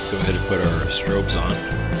descent, let's go ahead and put our strobes on.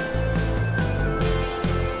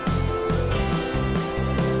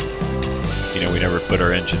 You know, we never put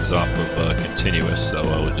our engines off of continuous, so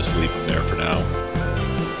we'll just leave them there for now.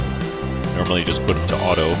 Normally just put them to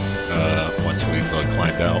auto once we've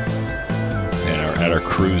climbed out and are at our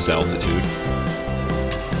cruise altitude.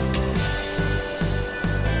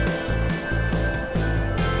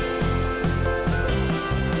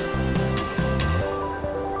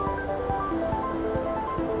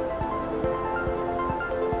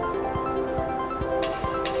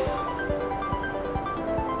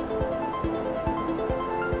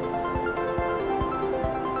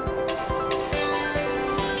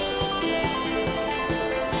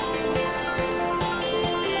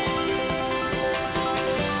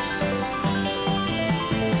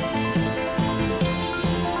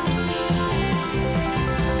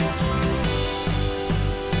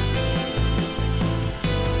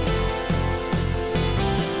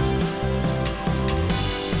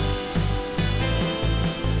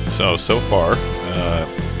 So far,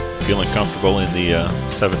 feeling comfortable in the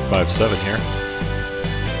 757 here.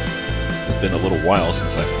 It's been a little while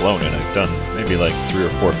since I've flown it. I've done maybe like 3 or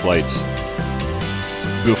 4 flights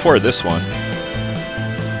before this one.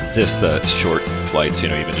 Just short flights, you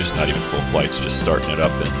know, even just not even full flights, just starting it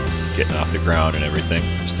up and getting off the ground and everything,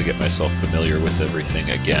 just to get myself familiar with everything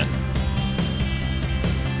again.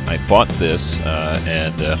 I bought this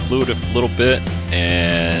and flew it a little bit,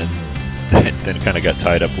 and then kind of got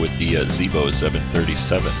tied up with the Zibo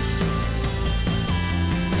 737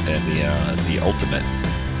 and the Ultimate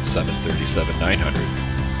 737-900.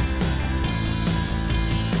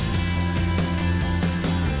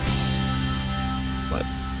 But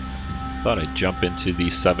thought I'd jump into the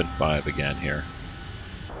 7.5 again here.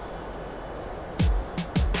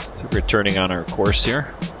 So we're turning on our course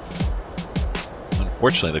here.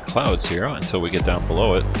 Unfortunately, the clouds here, until we get down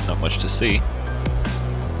below it, not much to see.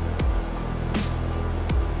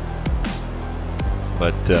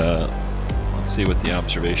 But let's see what the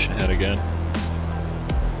observation had again.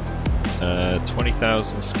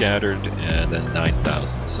 20,000 scattered and then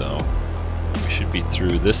 9,000, so we should be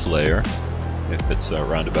through this layer if it's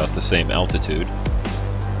around about the same altitude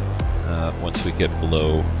once we get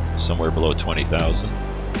below, somewhere below 20,000.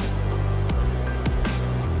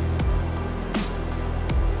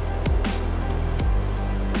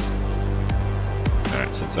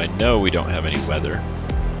 Alright, since I know we don't have any weather,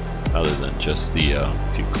 other than just the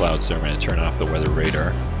few clouds there, I'm going to turn off the weather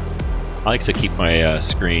radar. I like to keep my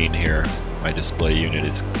screen here, my display unit,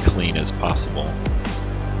 as clean as possible.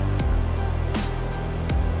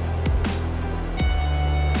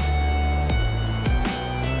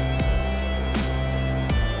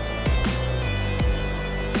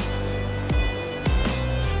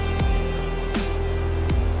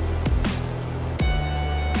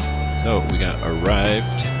 So we got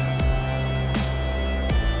arrived.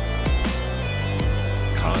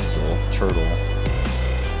 Console, Turtle,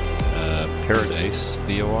 Paradise,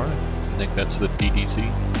 VOR, I think that's the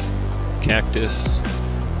PDC, Cactus,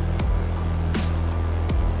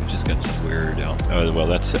 we just got some weird, oh well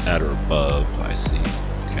that's at or above, I see,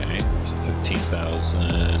 okay, so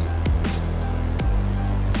 15,000,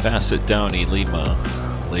 Bassett, Downey, Lima,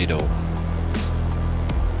 Lado,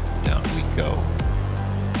 down we go,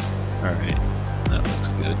 alright, that looks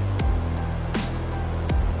good.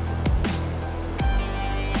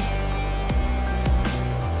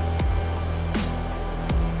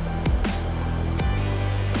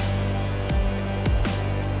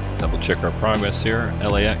 Check our progress here,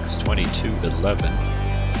 LAX 2211.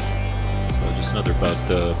 So just another about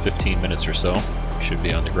 15 minutes or so, we should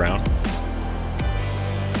be on the ground.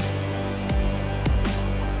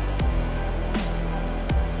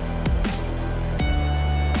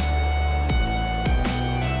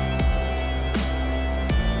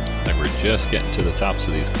 Looks like we're just getting to the tops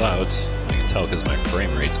of these clouds. I can tell because my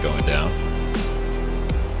frame rate's going down.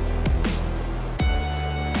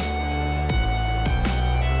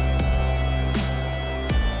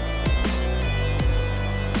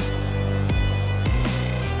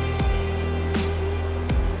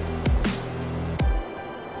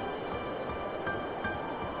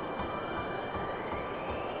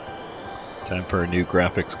 Time for a new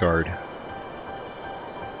graphics card.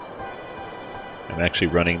 I'm actually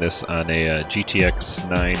running this on a GTX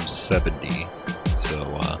 970,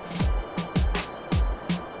 so I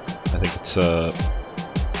think it's a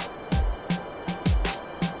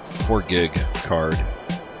 4 gig card,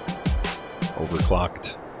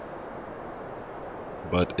 overclocked,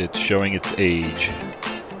 but it's showing its age.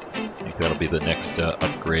 I think that'll be the next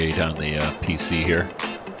upgrade on the PC here.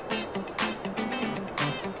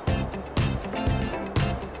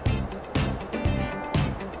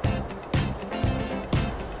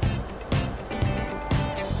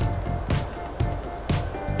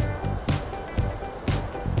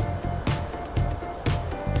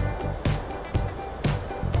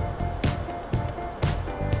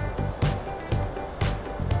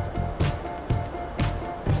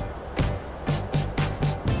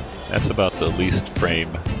 That's about the least frame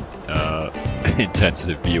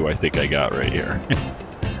intensive view I think I got right here.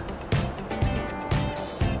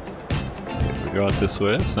 So if we go out this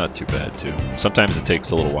way, that's not too bad too. Sometimes it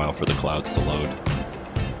takes a little while for the clouds to load.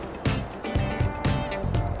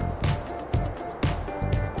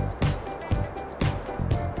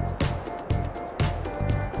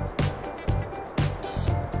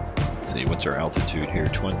 Let's see, what's our altitude here?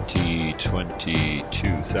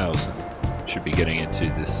 22,000. Should be getting into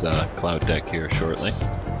this cloud deck here shortly.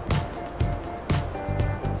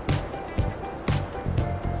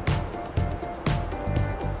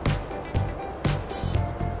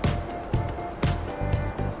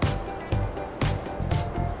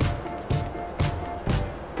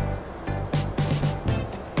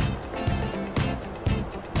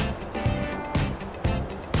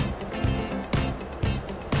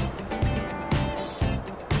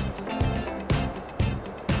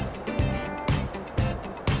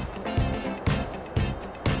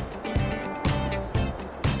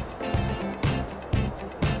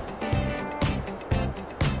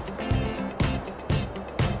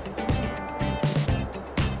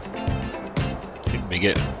 We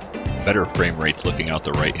get better frame rates looking out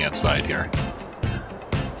the right hand side here.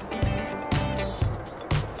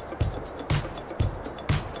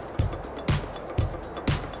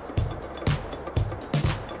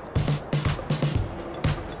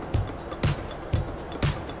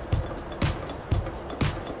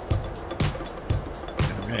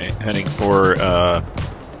 Alright, heading for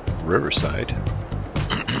Riverside.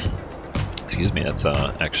 Excuse me, that's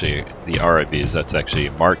actually the RIBs, that's actually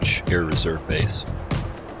March Air Reserve Base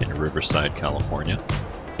in Riverside, California.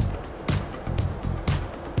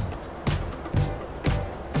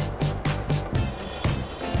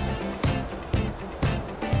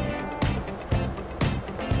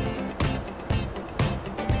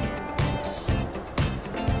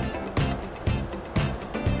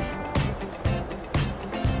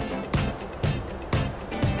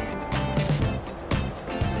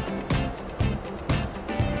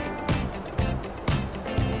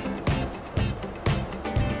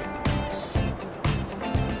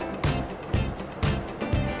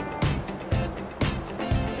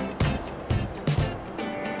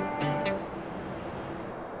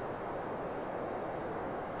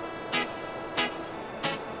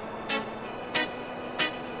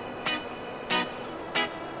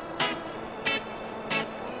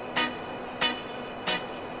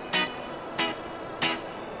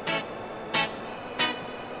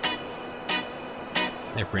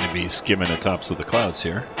 We're going to be skimming the tops of the clouds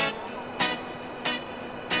here.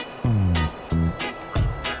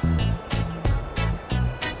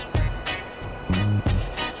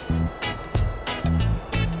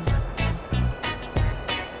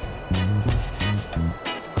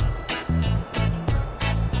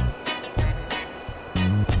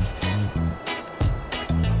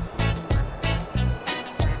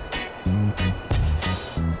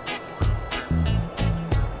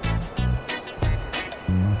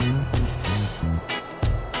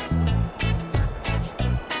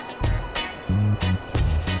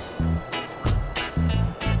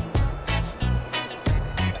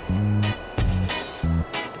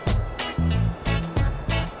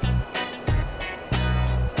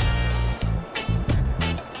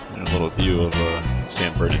 A little view of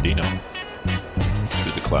San Bernardino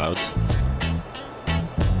through the clouds.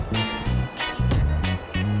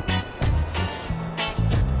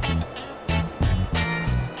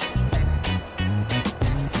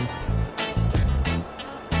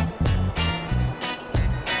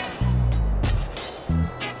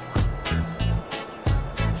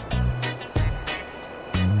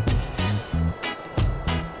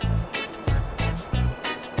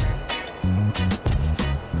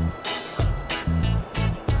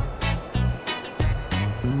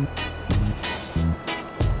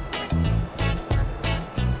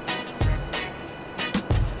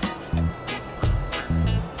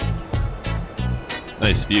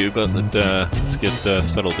 Nice view, but let's get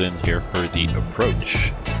settled in here for the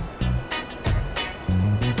approach.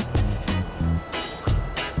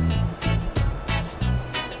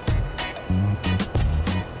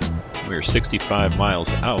 We're 65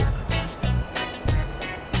 miles out.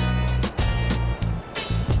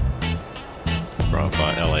 From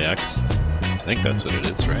LAX. I think that's what it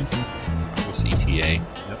is, right? This ETA. Yep.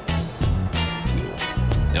 Cool.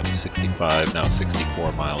 Yep, 65, now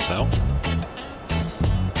 64 miles out.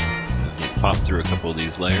 Pop through a couple of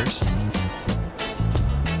these layers.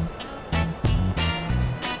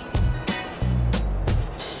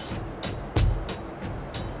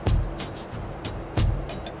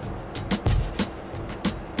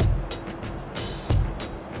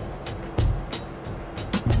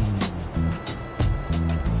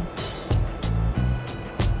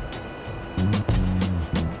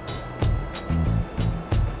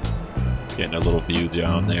 Getting a little view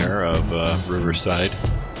down there of Riverside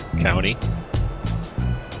County.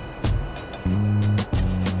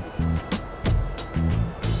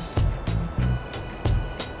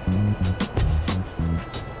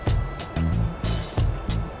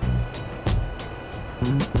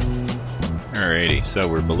 Alrighty, so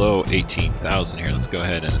we're below 18,000 here. Let's go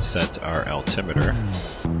ahead and set our altimeter.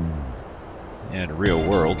 And real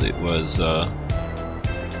world, it was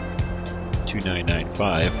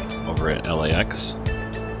 2995 over at LAX.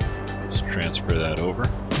 Let's transfer that over.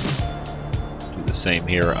 Do the same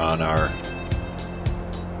here on our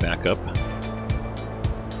backup.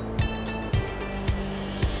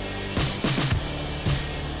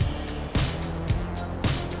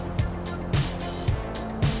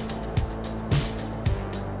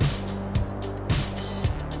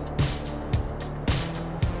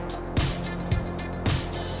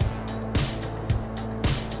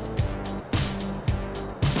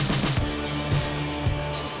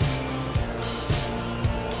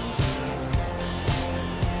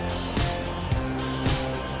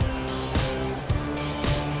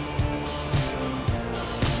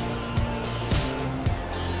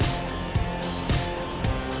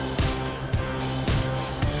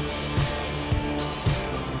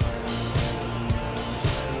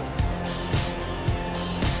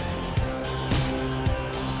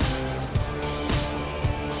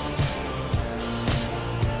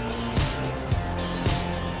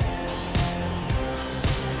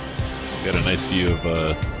 Got a nice view of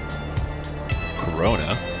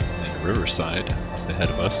Corona and Riverside up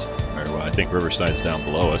ahead of us. Or, well, I think Riverside's down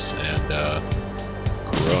below us, and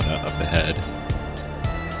Corona up ahead.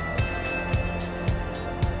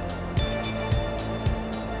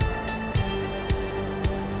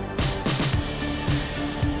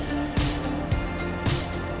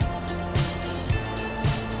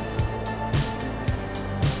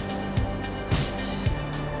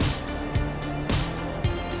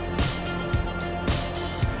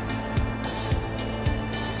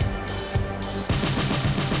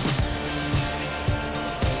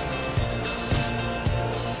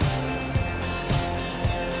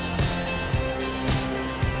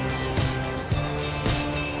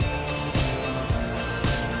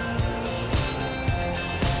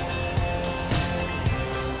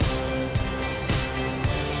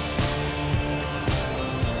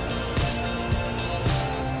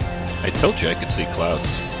 I told you I could see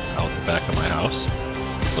clouds out the back of my house,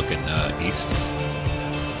 looking east.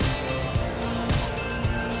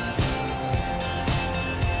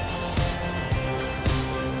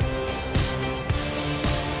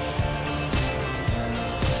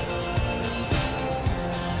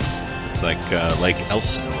 It's like Lake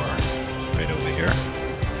Elsinore right over here.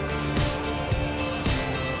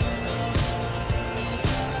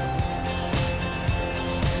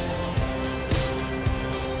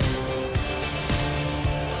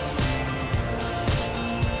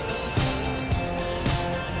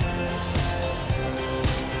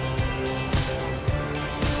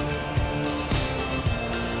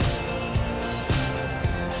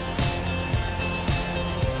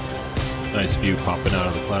 Nice view popping out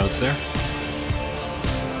of the clouds there.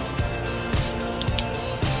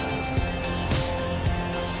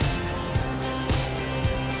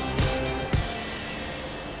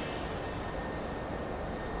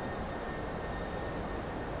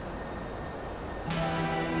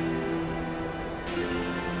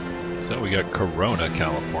 So we got Corona,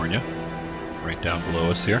 California, right down below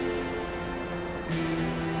us here.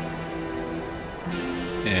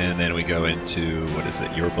 And then we go into, what is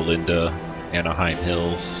it, Yorba Linda, Anaheim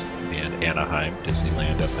Hills, and Anaheim,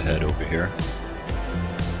 Disneyland up ahead over here.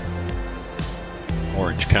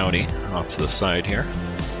 Orange County off to the side here.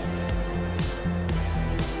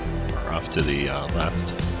 Or off to the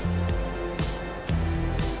left.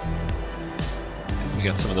 And we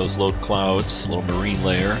got some of those low clouds, low marine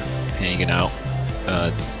layer hanging out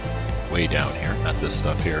way down here. Not this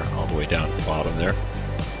stuff here, all the way down at the bottom there.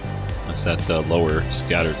 That's that lower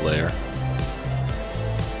scattered layer.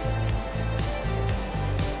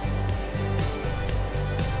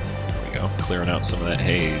 There we go, clearing out some of that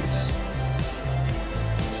haze.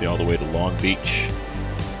 Let's see all the way to Long Beach.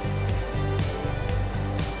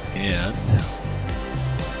 And,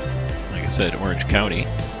 like I said, Orange County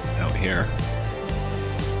out here.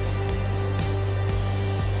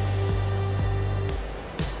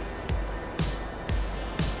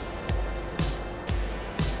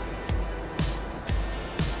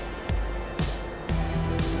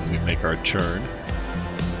 Make our turn.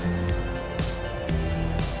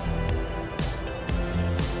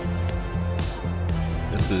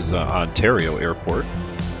 This is Ontario Airport.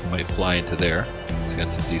 Might fly into there. It's got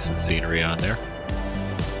some decent scenery on there.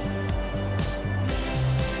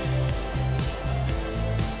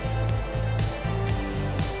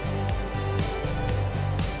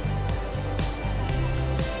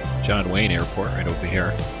 John Wayne Airport right over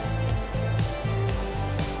here.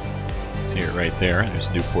 See it right there. There's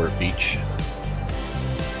Newport Beach.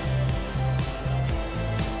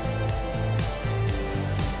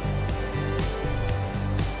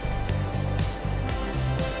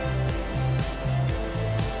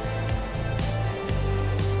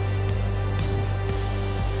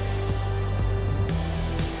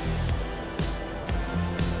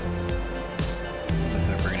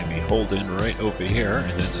 Hold in right over here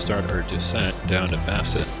and then start our descent down to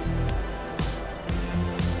Bassett.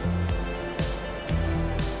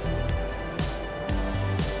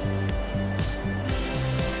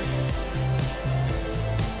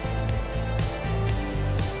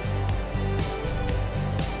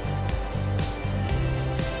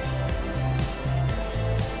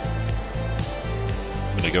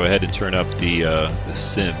 I'm going to go ahead and turn up the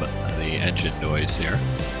sim, the engine noise here.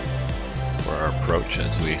 Our approach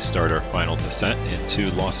as we start our final descent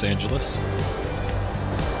into Los Angeles.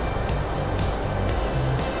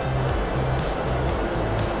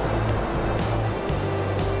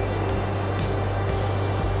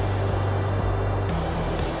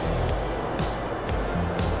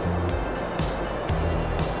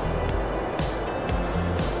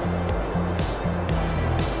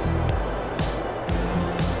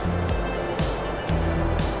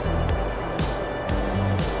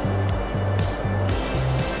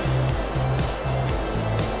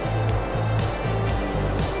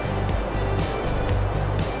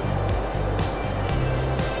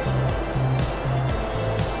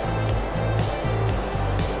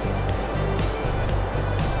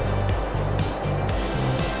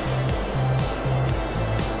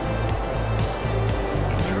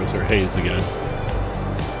 Haze again.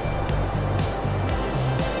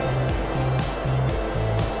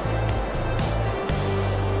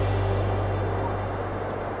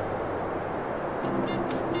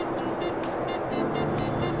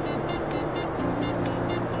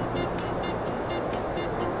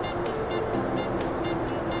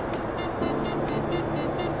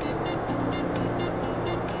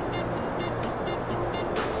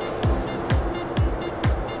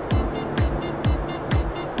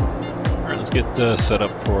 Get set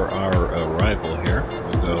up for our arrival here.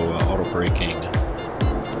 We'll go auto braking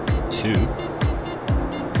 2.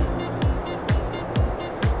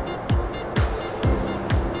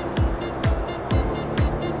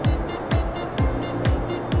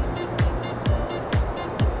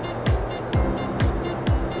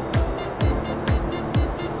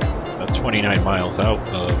 About 29 miles out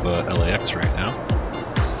of LAX right now.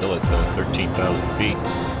 Still at 13,000 feet.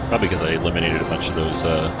 Probably because I eliminated a bunch of those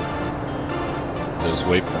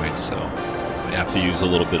waypoints, so we have to use a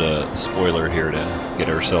little bit of spoiler here to get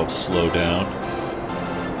ourselves slowed down.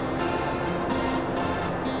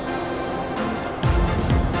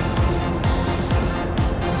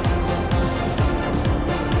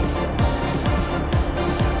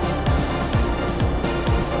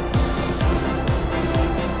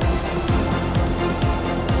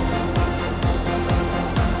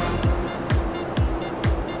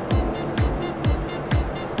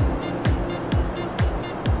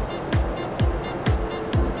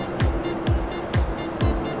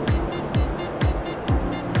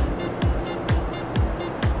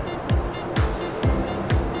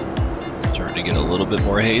 Get a little bit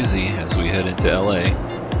more hazy as we head into LA.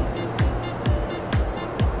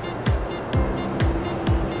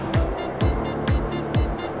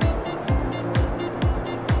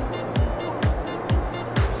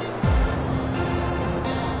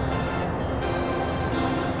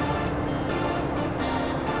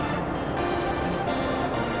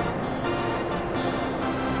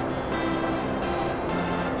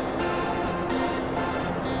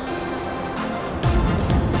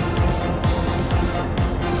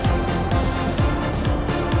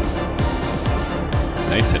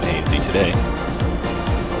 Nice and hazy today.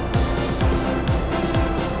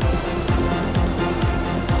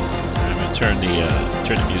 I'm going to turn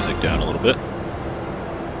the music down a little bit.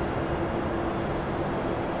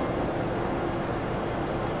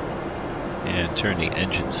 And turn the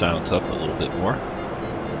engine sounds up a little bit more.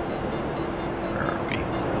 Where are we?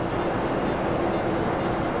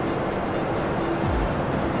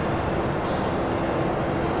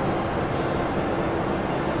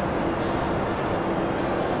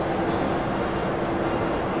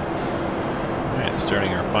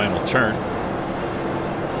 Starting our final turn.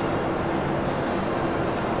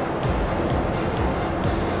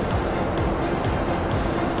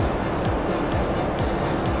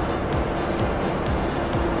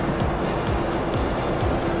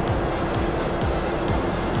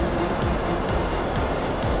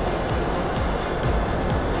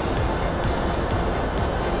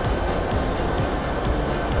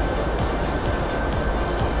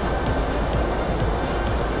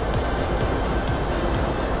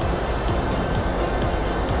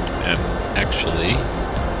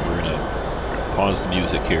 pause the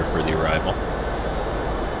music here for the arrival.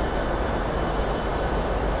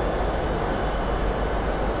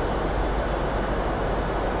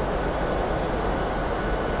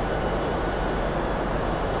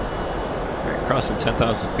 Alright, crossing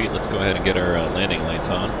 10,000 feet, let's go ahead and get our landing lights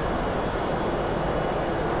on.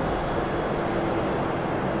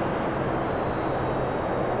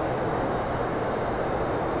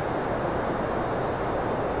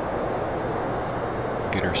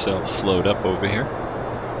 Get ourselves slowed up over here.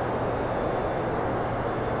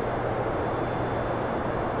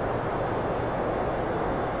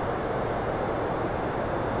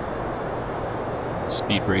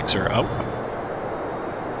 Speed brakes are out.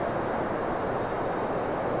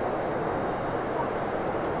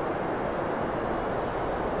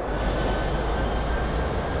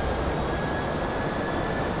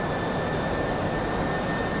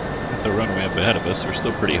 Got the runway up ahead of us. We're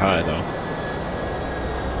still pretty high though.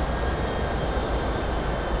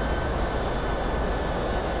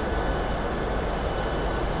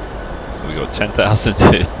 We go 10,000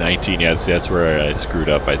 to 19. Yeah, see, that's where I screwed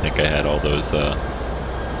up. I think I had all those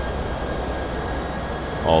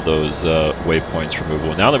waypoints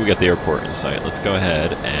removable. Now that we got the airport in sight, let's go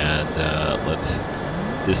ahead and let's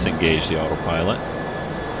disengage the autopilot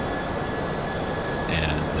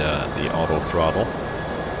and the auto throttle.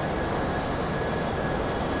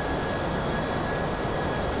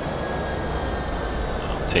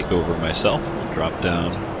 I'll take over myself. We'll drop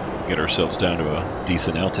down. Get ourselves down to a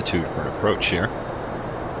decent altitude for an approach here.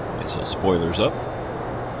 Get some spoilers up.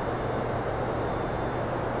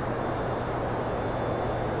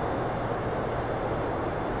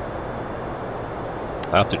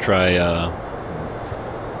 I'll have to try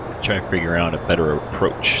and figure out a better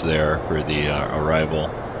approach there for the arrival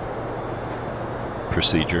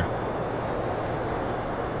procedure.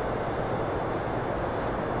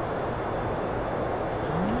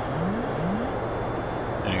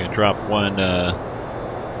 Drop one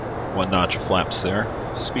notch of flaps there.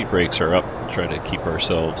 Speed brakes are up. Try to keep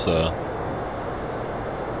ourselves from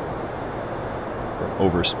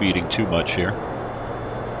overspeeding too much here.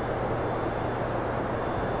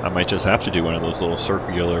 I might just have to do one of those little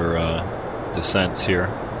circular descents here.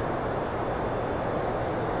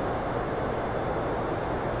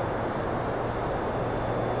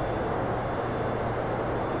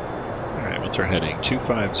 What's our heading?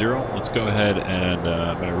 250. Let's go ahead and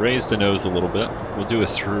I'm going to raise the nose a little bit. We'll do a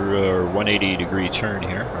 180 degree turn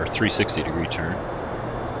here, or 360 degree turn,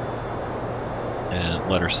 and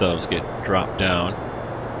let ourselves get dropped down.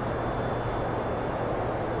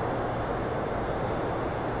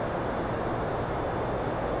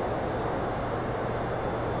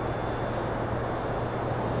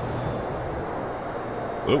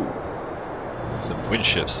 Whoa, some wind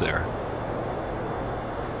shifts there.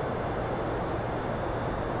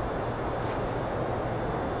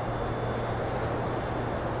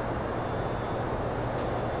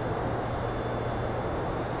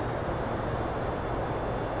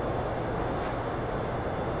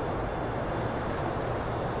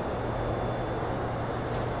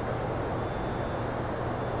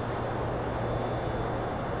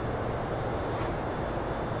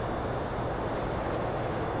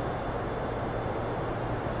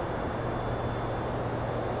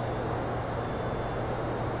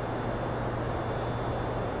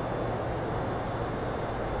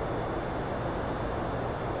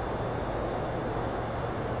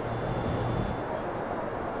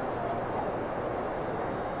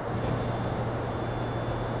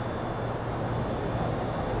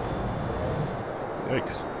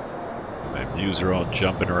 Yikes. My views are all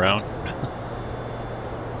jumping around.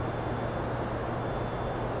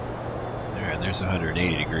 There, and there's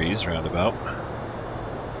 180 degrees roundabout.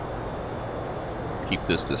 Keep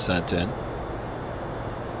this descent in.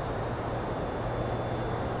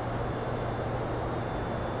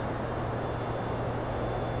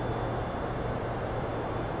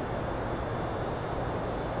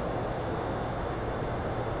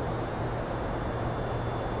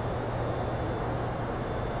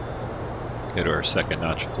 Go to our second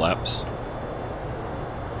notch of flaps.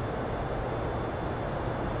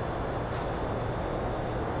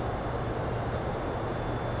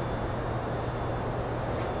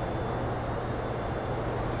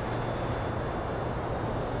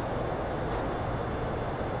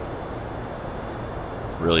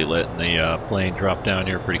 Really letting the plane drop down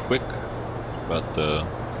here pretty quick. But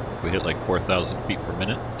we hit like 4,000 feet per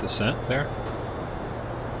minute descent there.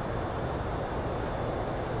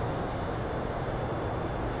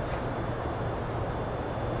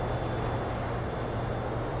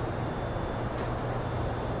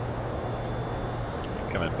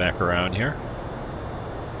 Coming back around here.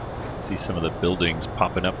 See some of the buildings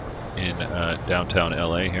popping up in downtown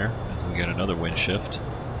LA here as we get another wind shift.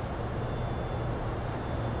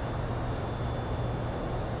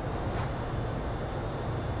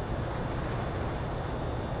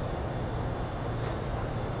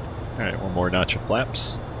 Alright, one more notch of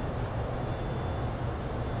flaps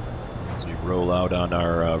as we roll out on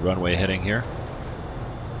our runway heading here.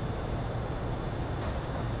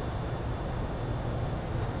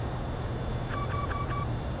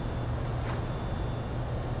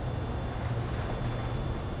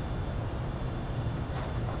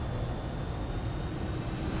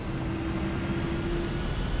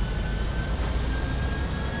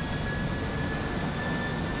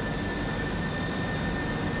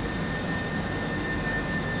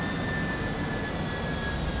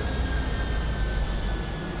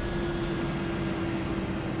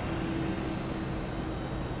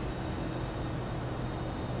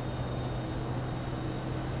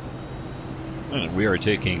 And we are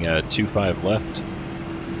taking 25 left.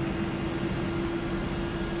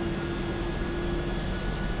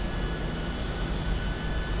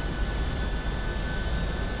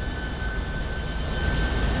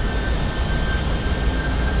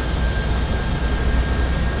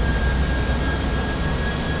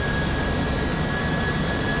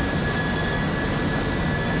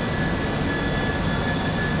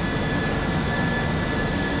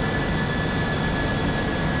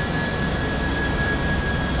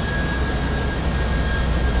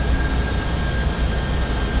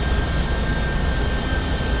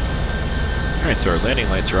 Alright, so our landing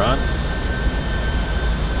lights are on.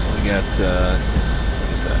 We got,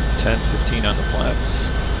 what is that, 10, 15 on the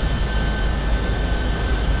flaps.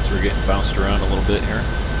 So we're getting bounced around a little bit here.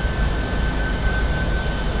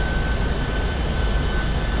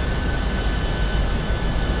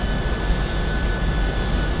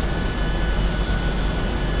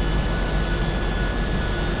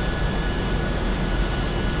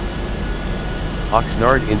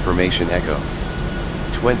 Oxnard Information Echo.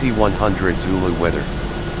 2100 Zulu weather.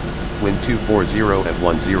 Wind 240 at 10,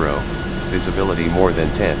 visibility more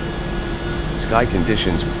than 10. Sky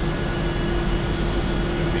conditions. We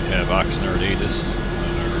have Oxnard ATIS on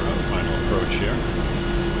our final approach here.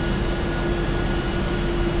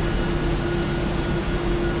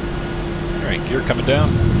 Alright, gear coming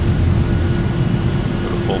down. Go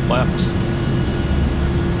to full flaps.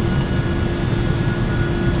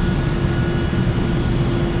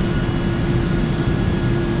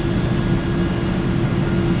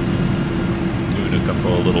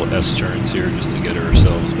 Couple of little S turns here just to get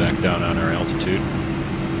ourselves back down on our altitude.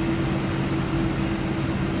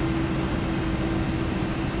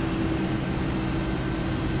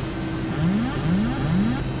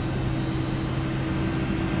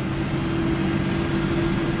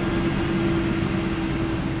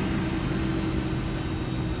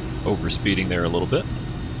 Overspeeding there a little bit.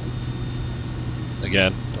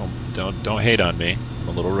 Again, don't hate on me. I'm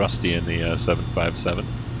a little rusty in the 757.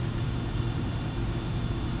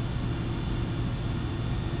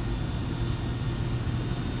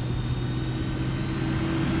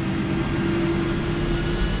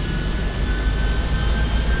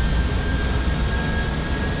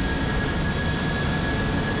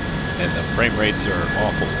 And the frame rates are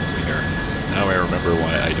awful here. Now I remember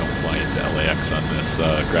why I don't fly into LAX on this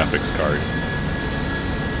graphics card.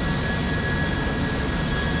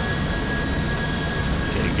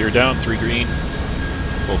 Okay, gear down, 3 green,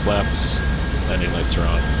 full flaps, landing lights are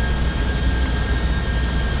on.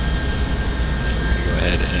 And we're going to go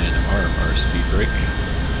ahead and arm our speed brake.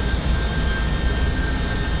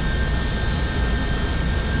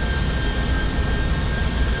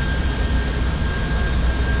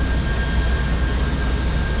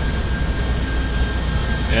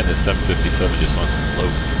 And the 757 just wants to float.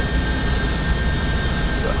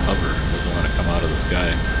 It's a hover, doesn't want to come out of the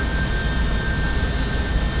sky.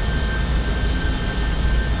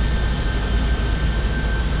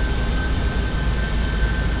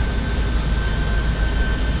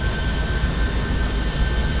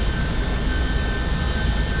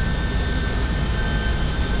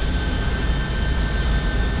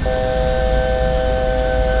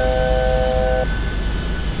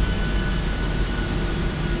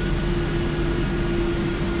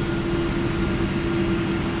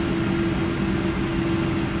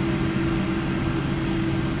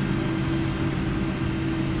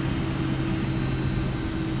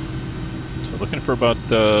 So looking for about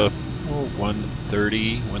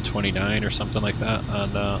 130, 129 or something like that on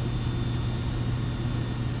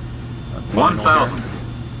 1,000.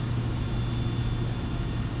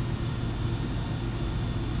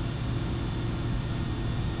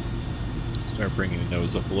 Start bringing the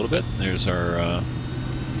nose up a little bit. There's our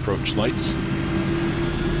approach lights.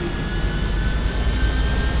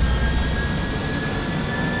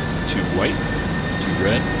 Two white, two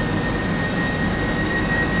red.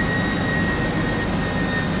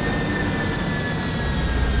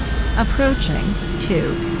 Approaching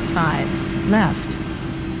 25 left.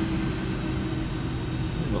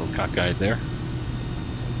 A little cockeyed there.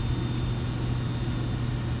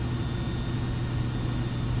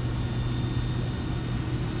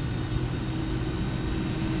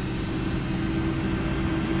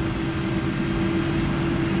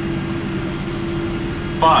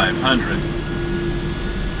 $500.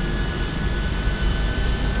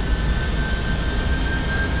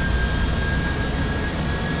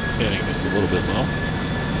 Getting just a little bit low.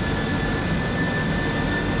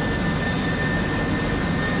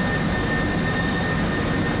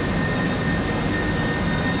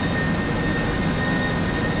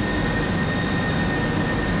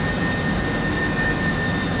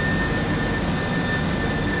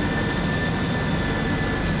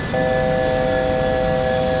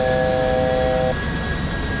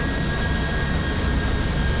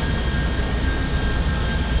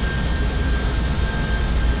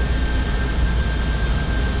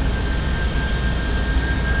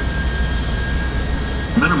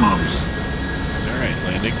 Minimums. Alright,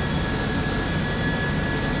 landing.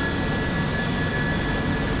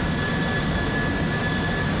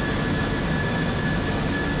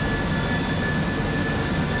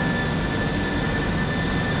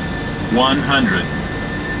 $100.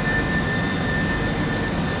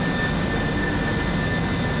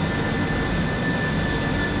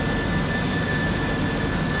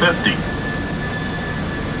 $50.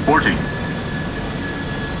 $40.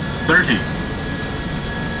 $30.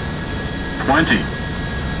 20.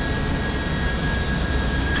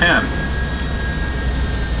 10.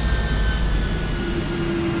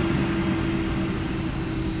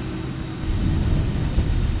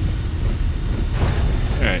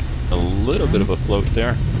 Alright, a little bit of a float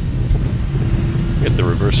there. Get the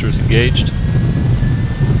reversers engaged.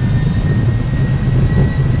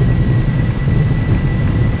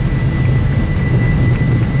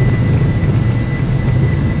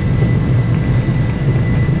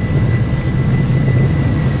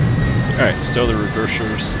 Alright, stow the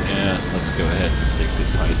reversers, and let's go ahead and take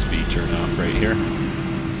this high-speed turn off right here.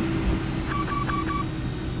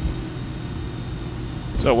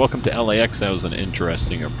 So, welcome to LAX. That was an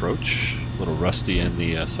interesting approach. A little rusty in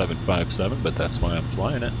the 757, but that's why I'm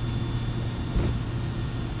flying it.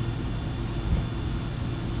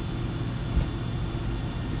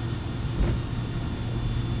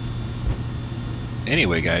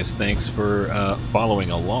 Anyway, guys, thanks for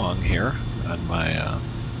following along here on my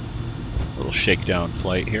little shakedown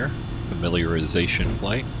flight here, familiarization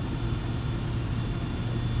flight.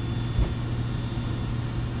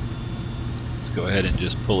 Let's go ahead and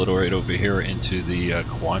just pull it right over here into the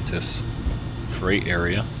Qantas freight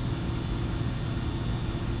area.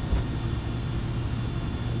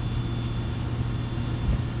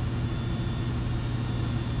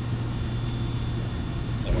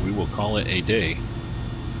 And we will call it a day.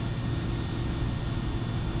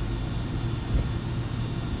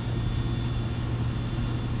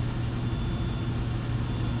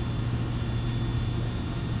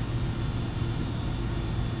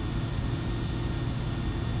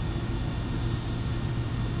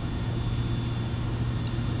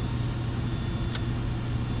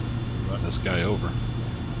 This guy over.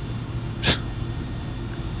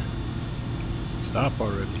 Stop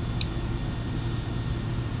already.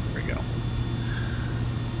 There we go.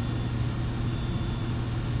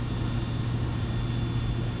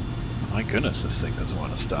 My goodness, this thing doesn't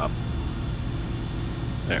want to stop.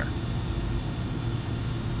 There.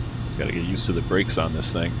 Gotta get used to the brakes on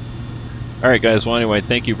this thing. Alright guys, well anyway,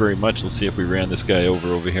 thank you very much. Let's see if we ran this guy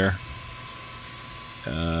over here.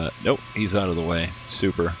 Nope, he's out of the way.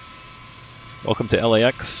 Super. Welcome to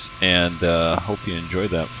LAX, and hope you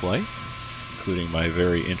enjoyed that flight, including my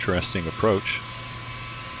very interesting approach.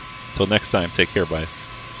 Until next time, take care, bye.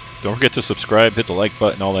 Don't forget to subscribe, hit the like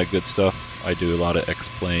button, all that good stuff. I do a lot of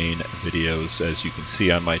X-Plane videos, as you can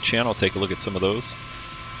see on my channel. Take a look at some of those,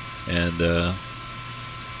 and we'll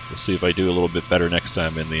see if I do a little bit better next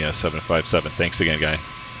time in the 757. Thanks again, guy.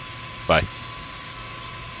 Bye.